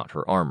 but not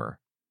her armor.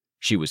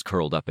 She was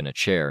curled up in a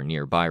chair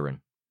near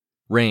Byron.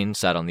 Rain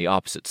sat on the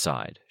opposite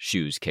side,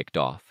 shoes kicked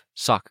off,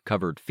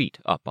 sock-covered feet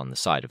up on the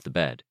side of the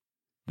bed.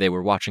 They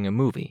were watching a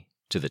movie,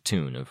 to the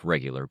tune of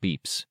regular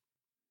beeps.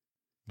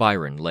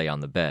 Byron lay on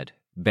the bed,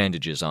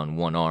 bandages on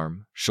one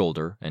arm,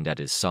 shoulder, and at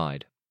his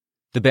side.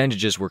 The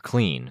bandages were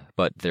clean,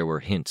 but there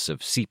were hints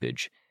of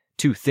seepage,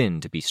 too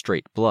thin to be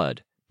straight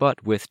blood,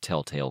 but with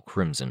telltale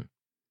crimson.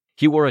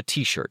 He wore a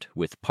t-shirt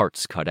with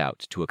parts cut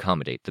out to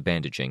accommodate the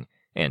bandaging,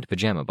 and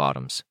pajama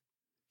bottoms.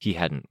 He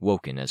hadn't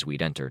woken as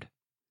we'd entered.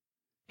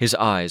 His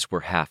eyes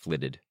were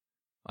half-lidded.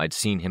 I'd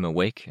seen him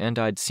awake, and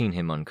I'd seen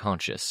him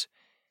unconscious.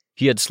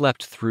 He had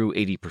slept through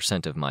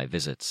 80% of my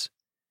visits.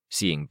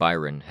 Seeing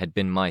Byron had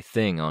been my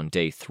thing on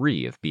day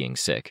 3 of being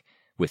sick,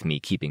 with me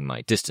keeping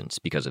my distance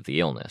because of the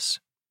illness.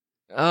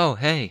 "Oh,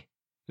 hey,"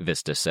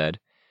 Vista said,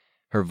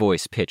 her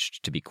voice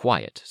pitched to be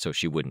quiet so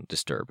she wouldn't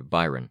disturb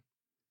Byron.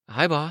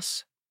 "Hi,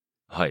 boss."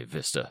 "Hi,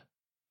 Vista,"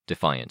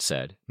 Defiant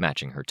said,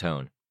 matching her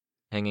tone.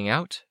 "Hanging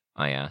out?"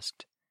 I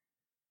asked.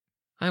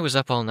 "I was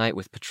up all night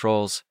with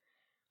patrols.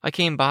 I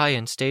came by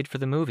and stayed for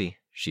the movie,"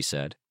 she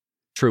said.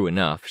 True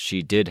enough,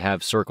 she did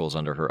have circles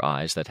under her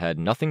eyes that had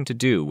nothing to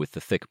do with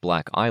the thick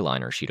black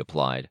eyeliner she'd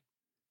applied.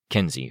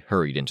 Kenzie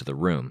hurried into the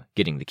room,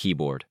 getting the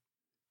keyboard.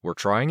 "We're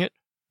trying it?"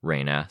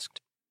 Rain asked.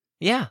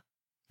 "Yeah,"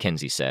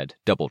 Kenzie said,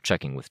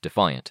 double-checking with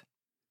Defiant.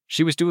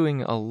 She was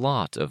doing a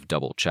lot of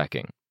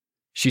double-checking.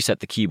 She set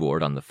the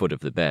keyboard on the foot of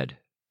the bed,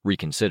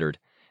 reconsidered,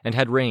 and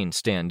had Rain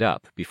stand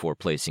up before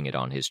placing it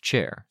on his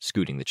chair,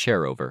 scooting the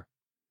chair over.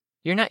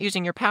 "You're not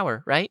using your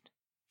power, right?"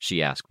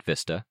 she asked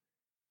Vista.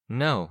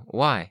 "No,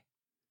 why?"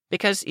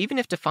 "Because even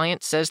if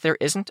Defiant says there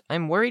isn't,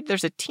 I'm worried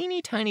there's a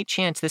teeny-tiny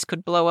chance this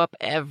could blow up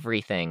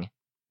everything."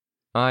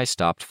 I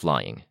stopped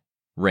flying.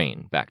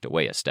 Rain backed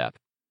away a step.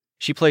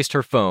 She placed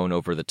her phone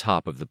over the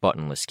top of the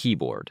buttonless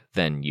keyboard,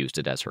 then used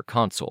it as her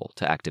console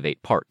to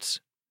activate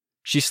parts.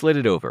 She slid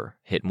it over,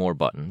 hit more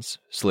buttons,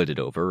 slid it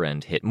over,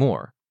 and hit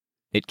more.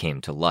 It came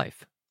to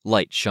life,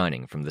 light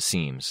shining from the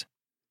seams.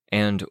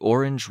 And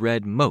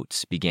orange-red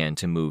motes began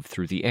to move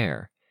through the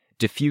air,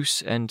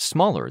 diffuse and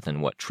smaller than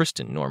what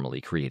Tristan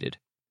normally created.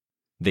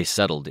 They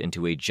settled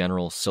into a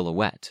general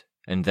silhouette,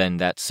 and then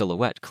that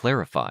silhouette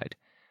clarified,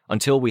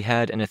 until we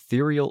had an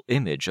ethereal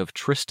image of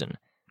Tristan,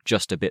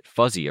 just a bit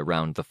fuzzy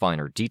around the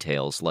finer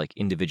details like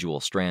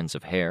individual strands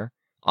of hair,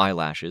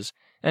 eyelashes,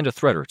 and a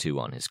thread or two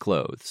on his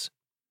clothes.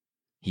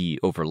 He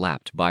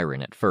overlapped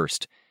Byron at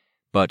first,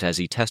 but as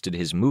he tested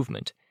his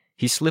movement,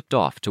 he slipped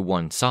off to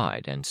one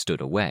side and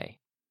stood away.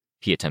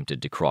 He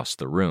attempted to cross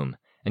the room,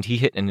 and he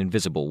hit an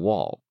invisible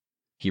wall.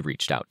 He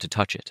reached out to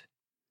touch it.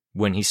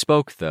 When he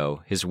spoke,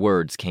 though, his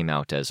words came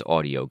out as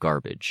audio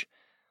garbage.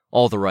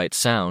 All the right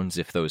sounds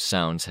if those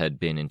sounds had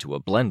been into a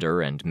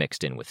blender and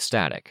mixed in with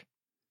static.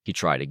 He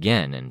tried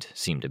again and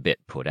seemed a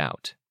bit put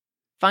out.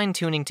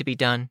 "Fine-tuning to be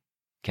done,"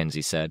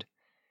 Kenzie said.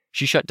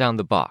 She shut down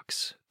the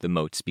box. The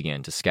motes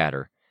began to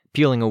scatter,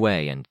 peeling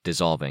away and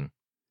dissolving.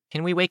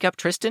 "Can we wake up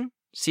Tristan?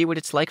 See what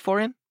it's like for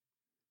him?"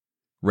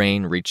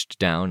 Rain reached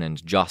down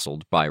and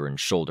jostled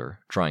Byron's shoulder,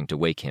 trying to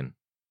wake him.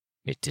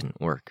 It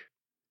didn't work.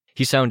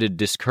 He sounded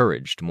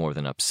discouraged more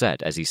than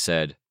upset as he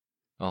said,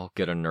 "I'll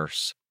get a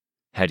nurse."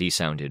 Had he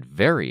sounded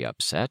very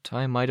upset,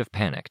 I might have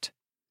panicked.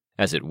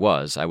 As it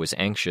was, I was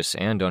anxious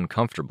and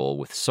uncomfortable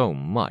with so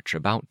much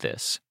about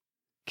this.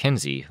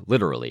 Kenzie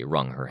literally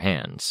wrung her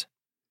hands.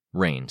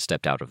 Rain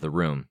stepped out of the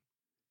room.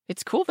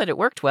 "It's cool that it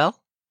worked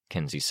well,"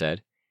 Kenzie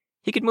said.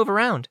 "He could move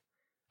around.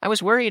 I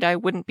was worried I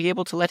wouldn't be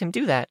able to let him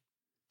do that.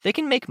 They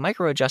can make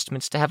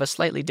micro-adjustments to have a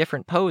slightly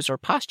different pose or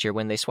posture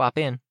when they swap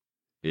in."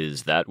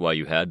 "Is that why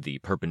you had the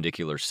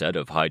perpendicular set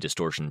of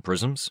high-distortion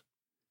prisms?"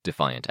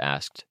 Defiant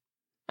asked.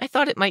 "I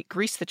thought it might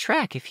grease the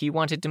track if he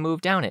wanted to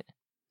move down it."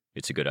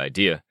 "It's a good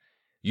idea.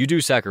 You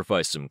do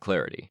sacrifice some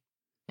clarity."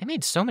 I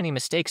made so many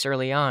mistakes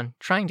early on,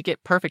 trying to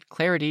get perfect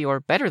clarity or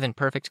better than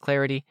perfect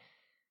clarity.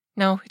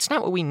 No, it's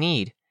not what we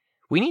need.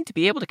 We need to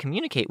be able to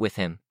communicate with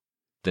him."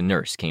 The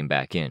nurse came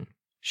back in.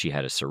 She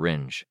had a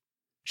syringe.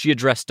 She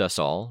addressed us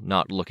all,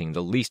 not looking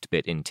the least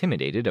bit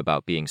intimidated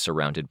about being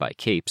surrounded by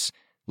capes,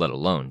 let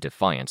alone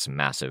Defiant's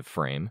massive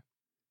frame.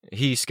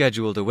 "He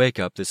scheduled a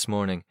wake-up this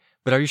morning,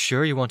 but are you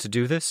sure you want to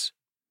do this?"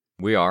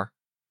 "We are,"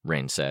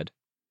 Rain said.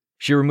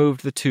 She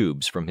removed the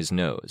tubes from his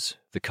nose,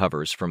 the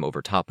covers from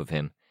over top of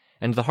him,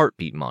 and the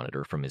heartbeat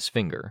monitor from his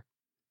finger.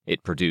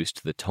 It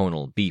produced the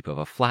tonal beep of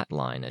a flat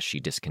line as she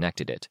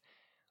disconnected it,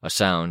 a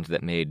sound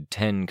that made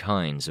 10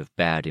 kinds of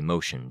bad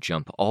emotion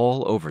jump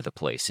all over the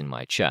place in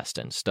my chest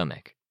and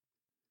stomach.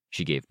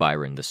 She gave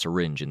Byron the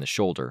syringe in the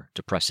shoulder,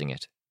 depressing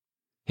it.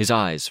 His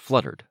eyes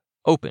fluttered,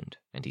 opened,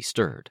 and he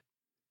stirred.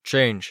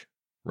 "Change,"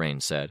 Rain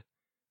said.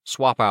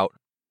 "Swap out."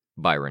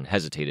 Byron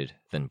hesitated,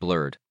 then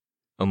blurred.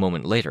 A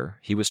moment later,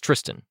 he was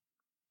Tristan.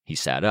 He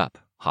sat up,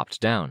 hopped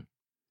down.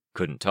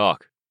 "Couldn't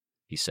talk,"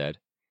 he said.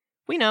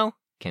 "We know,"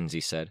 Kenzie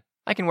said.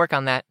 "I can work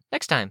on that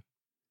next time."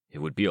 "It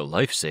would be a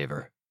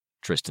lifesaver,"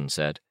 Tristan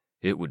said.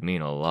 "It would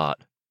mean a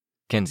lot."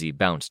 Kenzie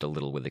bounced a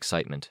little with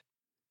excitement.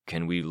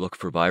 "Can we look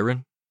for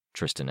Byron?"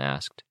 Tristan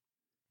asked.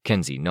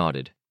 Kenzie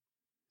nodded.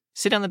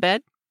 "Sit on the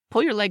bed.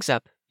 Pull your legs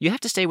up. You have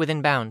to stay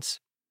within bounds."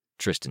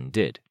 Tristan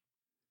did.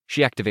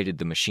 She activated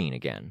the machine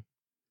again.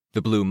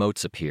 The blue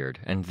motes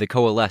appeared, and they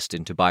coalesced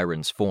into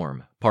Byron's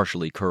form,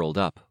 partially curled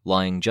up,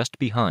 lying just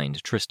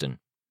behind Tristan.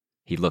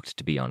 He looked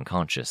to be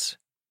unconscious.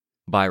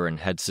 Byron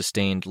had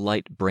sustained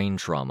light brain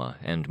trauma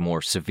and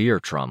more severe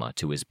trauma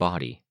to his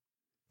body.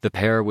 The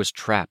pair was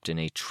trapped in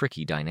a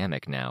tricky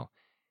dynamic now,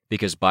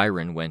 because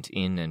Byron went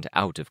in and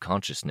out of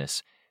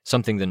consciousness,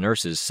 something the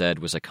nurses said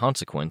was a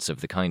consequence of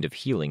the kind of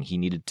healing he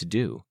needed to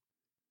do.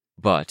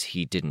 But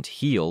he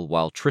didn't heal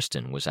while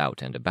Tristan was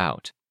out and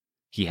about.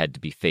 He had to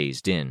be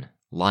phased in,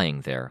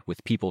 lying there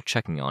with people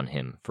checking on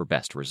him for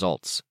best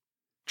results.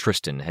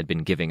 Tristan had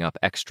been giving up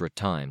extra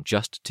time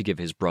just to give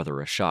his brother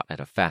a shot at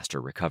a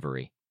faster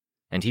recovery.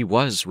 And he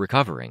was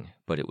recovering,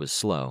 but it was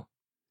slow.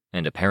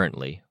 And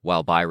apparently,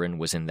 while Byron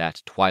was in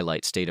that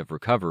twilight state of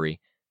recovery,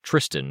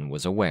 Tristan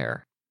was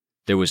aware.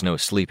 There was no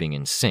sleeping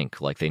in sync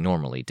like they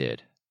normally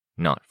did.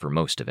 Not for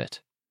most of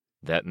it.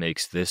 "That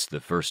makes this the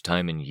first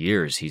time in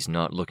years he's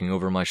not looking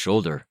over my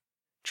shoulder,"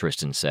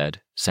 Tristan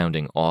said,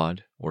 sounding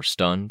awed, or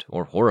stunned,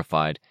 or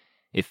horrified,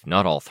 if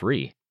not all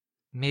three.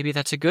 "Maybe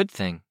that's a good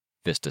thing,"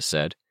 Vista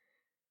said.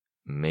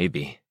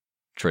 "Maybe,"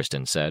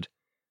 Tristan said.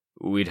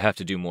 "We'd have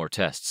to do more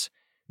tests.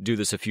 Do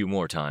this a few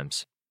more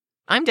times."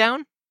 "I'm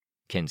down,"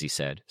 Kenzie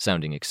said,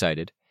 sounding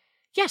excited.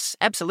 "Yes,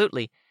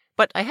 absolutely.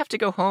 But I have to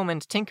go home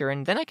and tinker,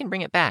 and then I can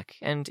bring it back,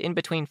 and in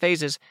between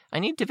phases, I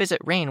need to visit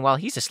Rain while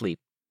he's asleep."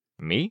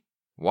 "Me?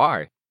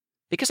 Why?"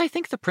 "Because I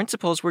think the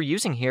principles we're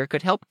using here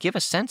could help give a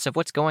sense of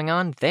what's going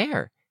on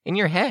there, in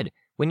your head,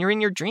 when you're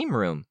in your dream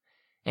room.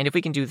 And if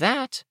we can do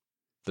that..."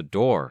 "The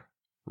door,"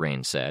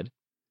 Rain said.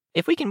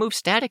 "If we can move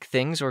static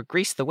things or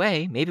grease the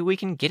way, maybe we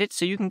can get it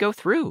so you can go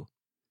through."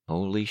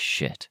 Holy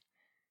shit.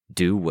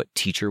 Do what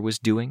Teacher was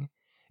doing?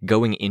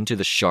 Going into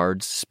the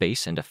shard's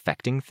space and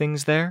affecting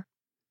things there?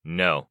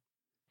 "No."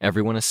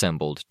 Everyone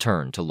assembled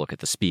turned to look at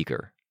the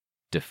speaker.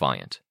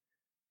 Defiant.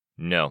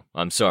 "No,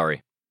 I'm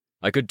sorry.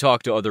 I could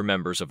talk to other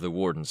members of the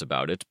Wardens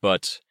about it,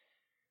 but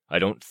I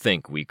don't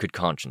think we could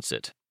conscience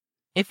it."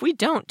 "If we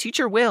don't,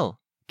 Teacher will,"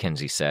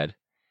 Kenzie said.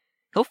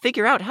 "He'll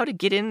figure out how to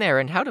get in there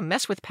and how to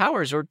mess with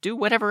powers or do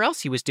whatever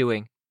else he was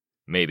doing."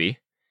 "Maybe.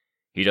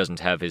 He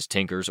doesn't have his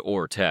tinkers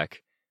or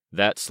tech.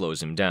 That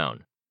slows him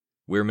down.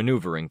 We're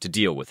maneuvering to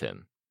deal with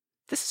him."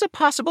 "This is a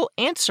possible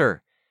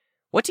answer.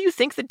 What do you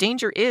think the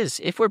danger is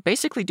if we're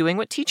basically doing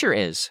what Teacher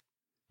is?"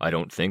 "I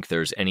don't think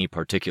there's any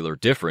particular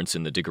difference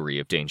in the degree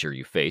of danger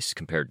you face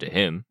compared to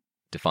him,"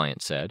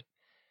 Defiant said.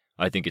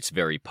 "I think it's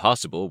very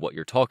possible what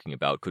you're talking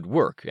about could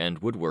work and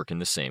would work in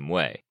the same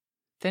way."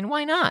 "Then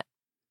why not?"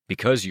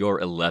 "Because you're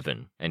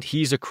 11, and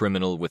he's a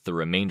criminal with the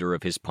remainder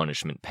of his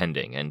punishment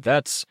pending, and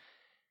that's...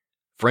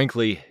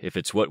 Frankly, if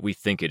it's what we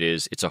think it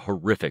is, it's a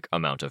horrific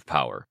amount of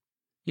power."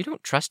 "You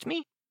don't trust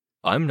me?"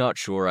 "I'm not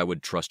sure I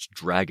would trust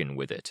Dragon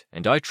with it,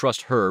 and I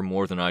trust her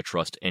more than I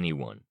trust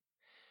anyone.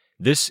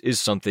 This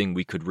is something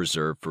we could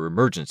reserve for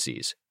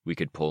emergencies. We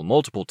could pull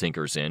multiple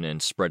Tinkers in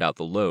and spread out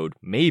the load,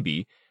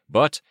 maybe,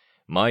 but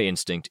my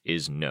instinct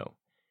is no.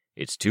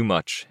 It's too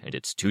much, and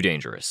it's too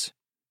dangerous."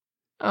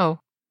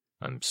 "Oh."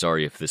 "I'm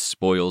sorry if this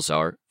spoils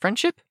our..."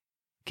 "Friendship?"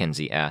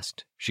 Kenzie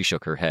asked. She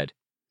shook her head.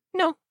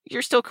 "No,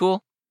 you're still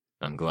cool."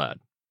 "I'm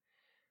glad.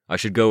 I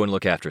should go and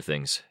look after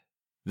things.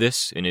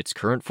 This, in its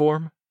current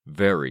form,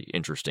 very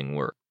interesting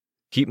work.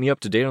 Keep me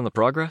up to date on the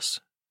progress?"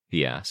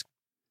 he asked.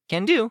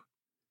 "Can do."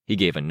 He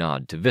gave a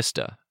nod to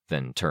Vista,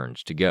 then turned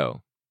to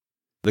go.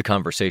 The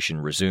conversation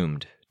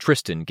resumed,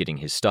 Tristan getting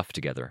his stuff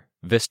together,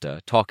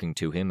 Vista talking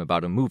to him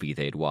about a movie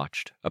they'd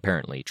watched,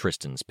 apparently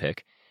Tristan's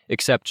pick,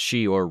 except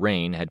she or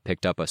Rain had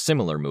picked up a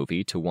similar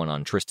movie to one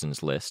on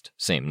Tristan's list,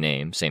 same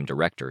name, same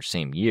director,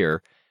 same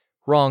year,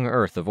 wrong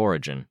Earth of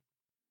origin.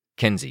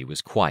 Kenzie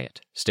was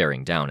quiet,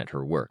 staring down at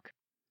her work.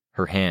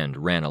 Her hand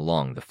ran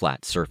along the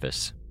flat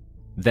surface.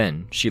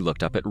 Then she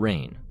looked up at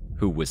Rain,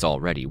 who was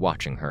already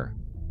watching her.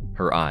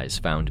 Her eyes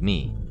found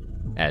me,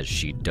 as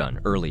she'd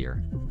done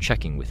earlier,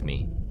 checking with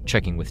me,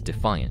 checking with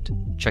Defiant,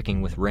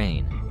 checking with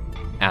Rain,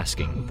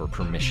 asking for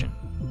permission.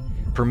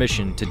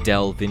 Permission to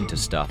delve into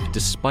stuff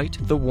despite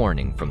the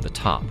warning from the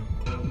top.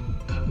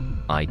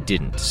 I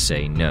didn't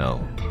say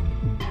no.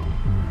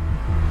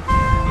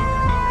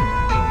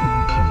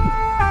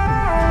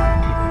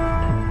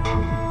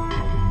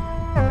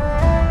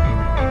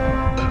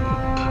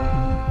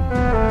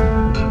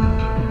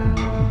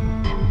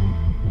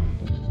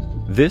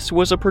 This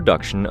was a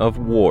production of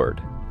Ward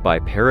by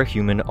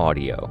Parahuman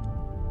Audio.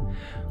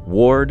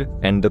 Ward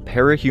and the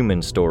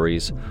Parahuman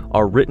stories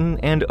are written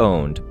and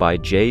owned by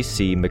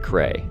J.C.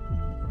 McCrae.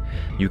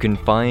 You can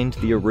find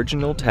the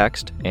original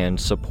text and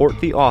support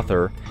the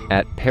author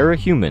at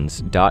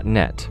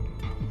parahumans.net.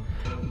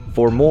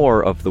 For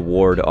more of the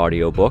Ward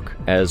audiobook,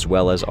 as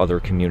well as other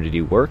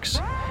community works,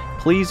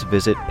 please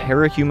visit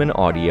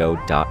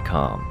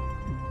parahumanaudio.com.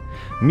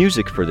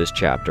 Music for this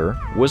chapter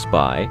was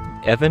by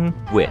Evan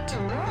Witt.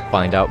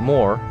 Find out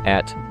more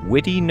at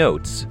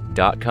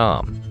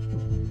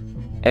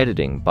wittynotes.com.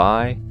 Editing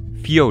by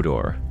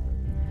Fyodor.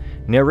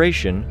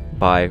 Narration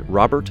by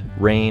Robert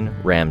Rain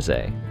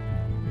Ramsey.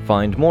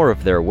 Find more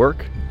of their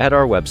work at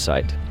our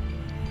website.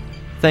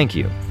 Thank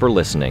you for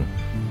listening.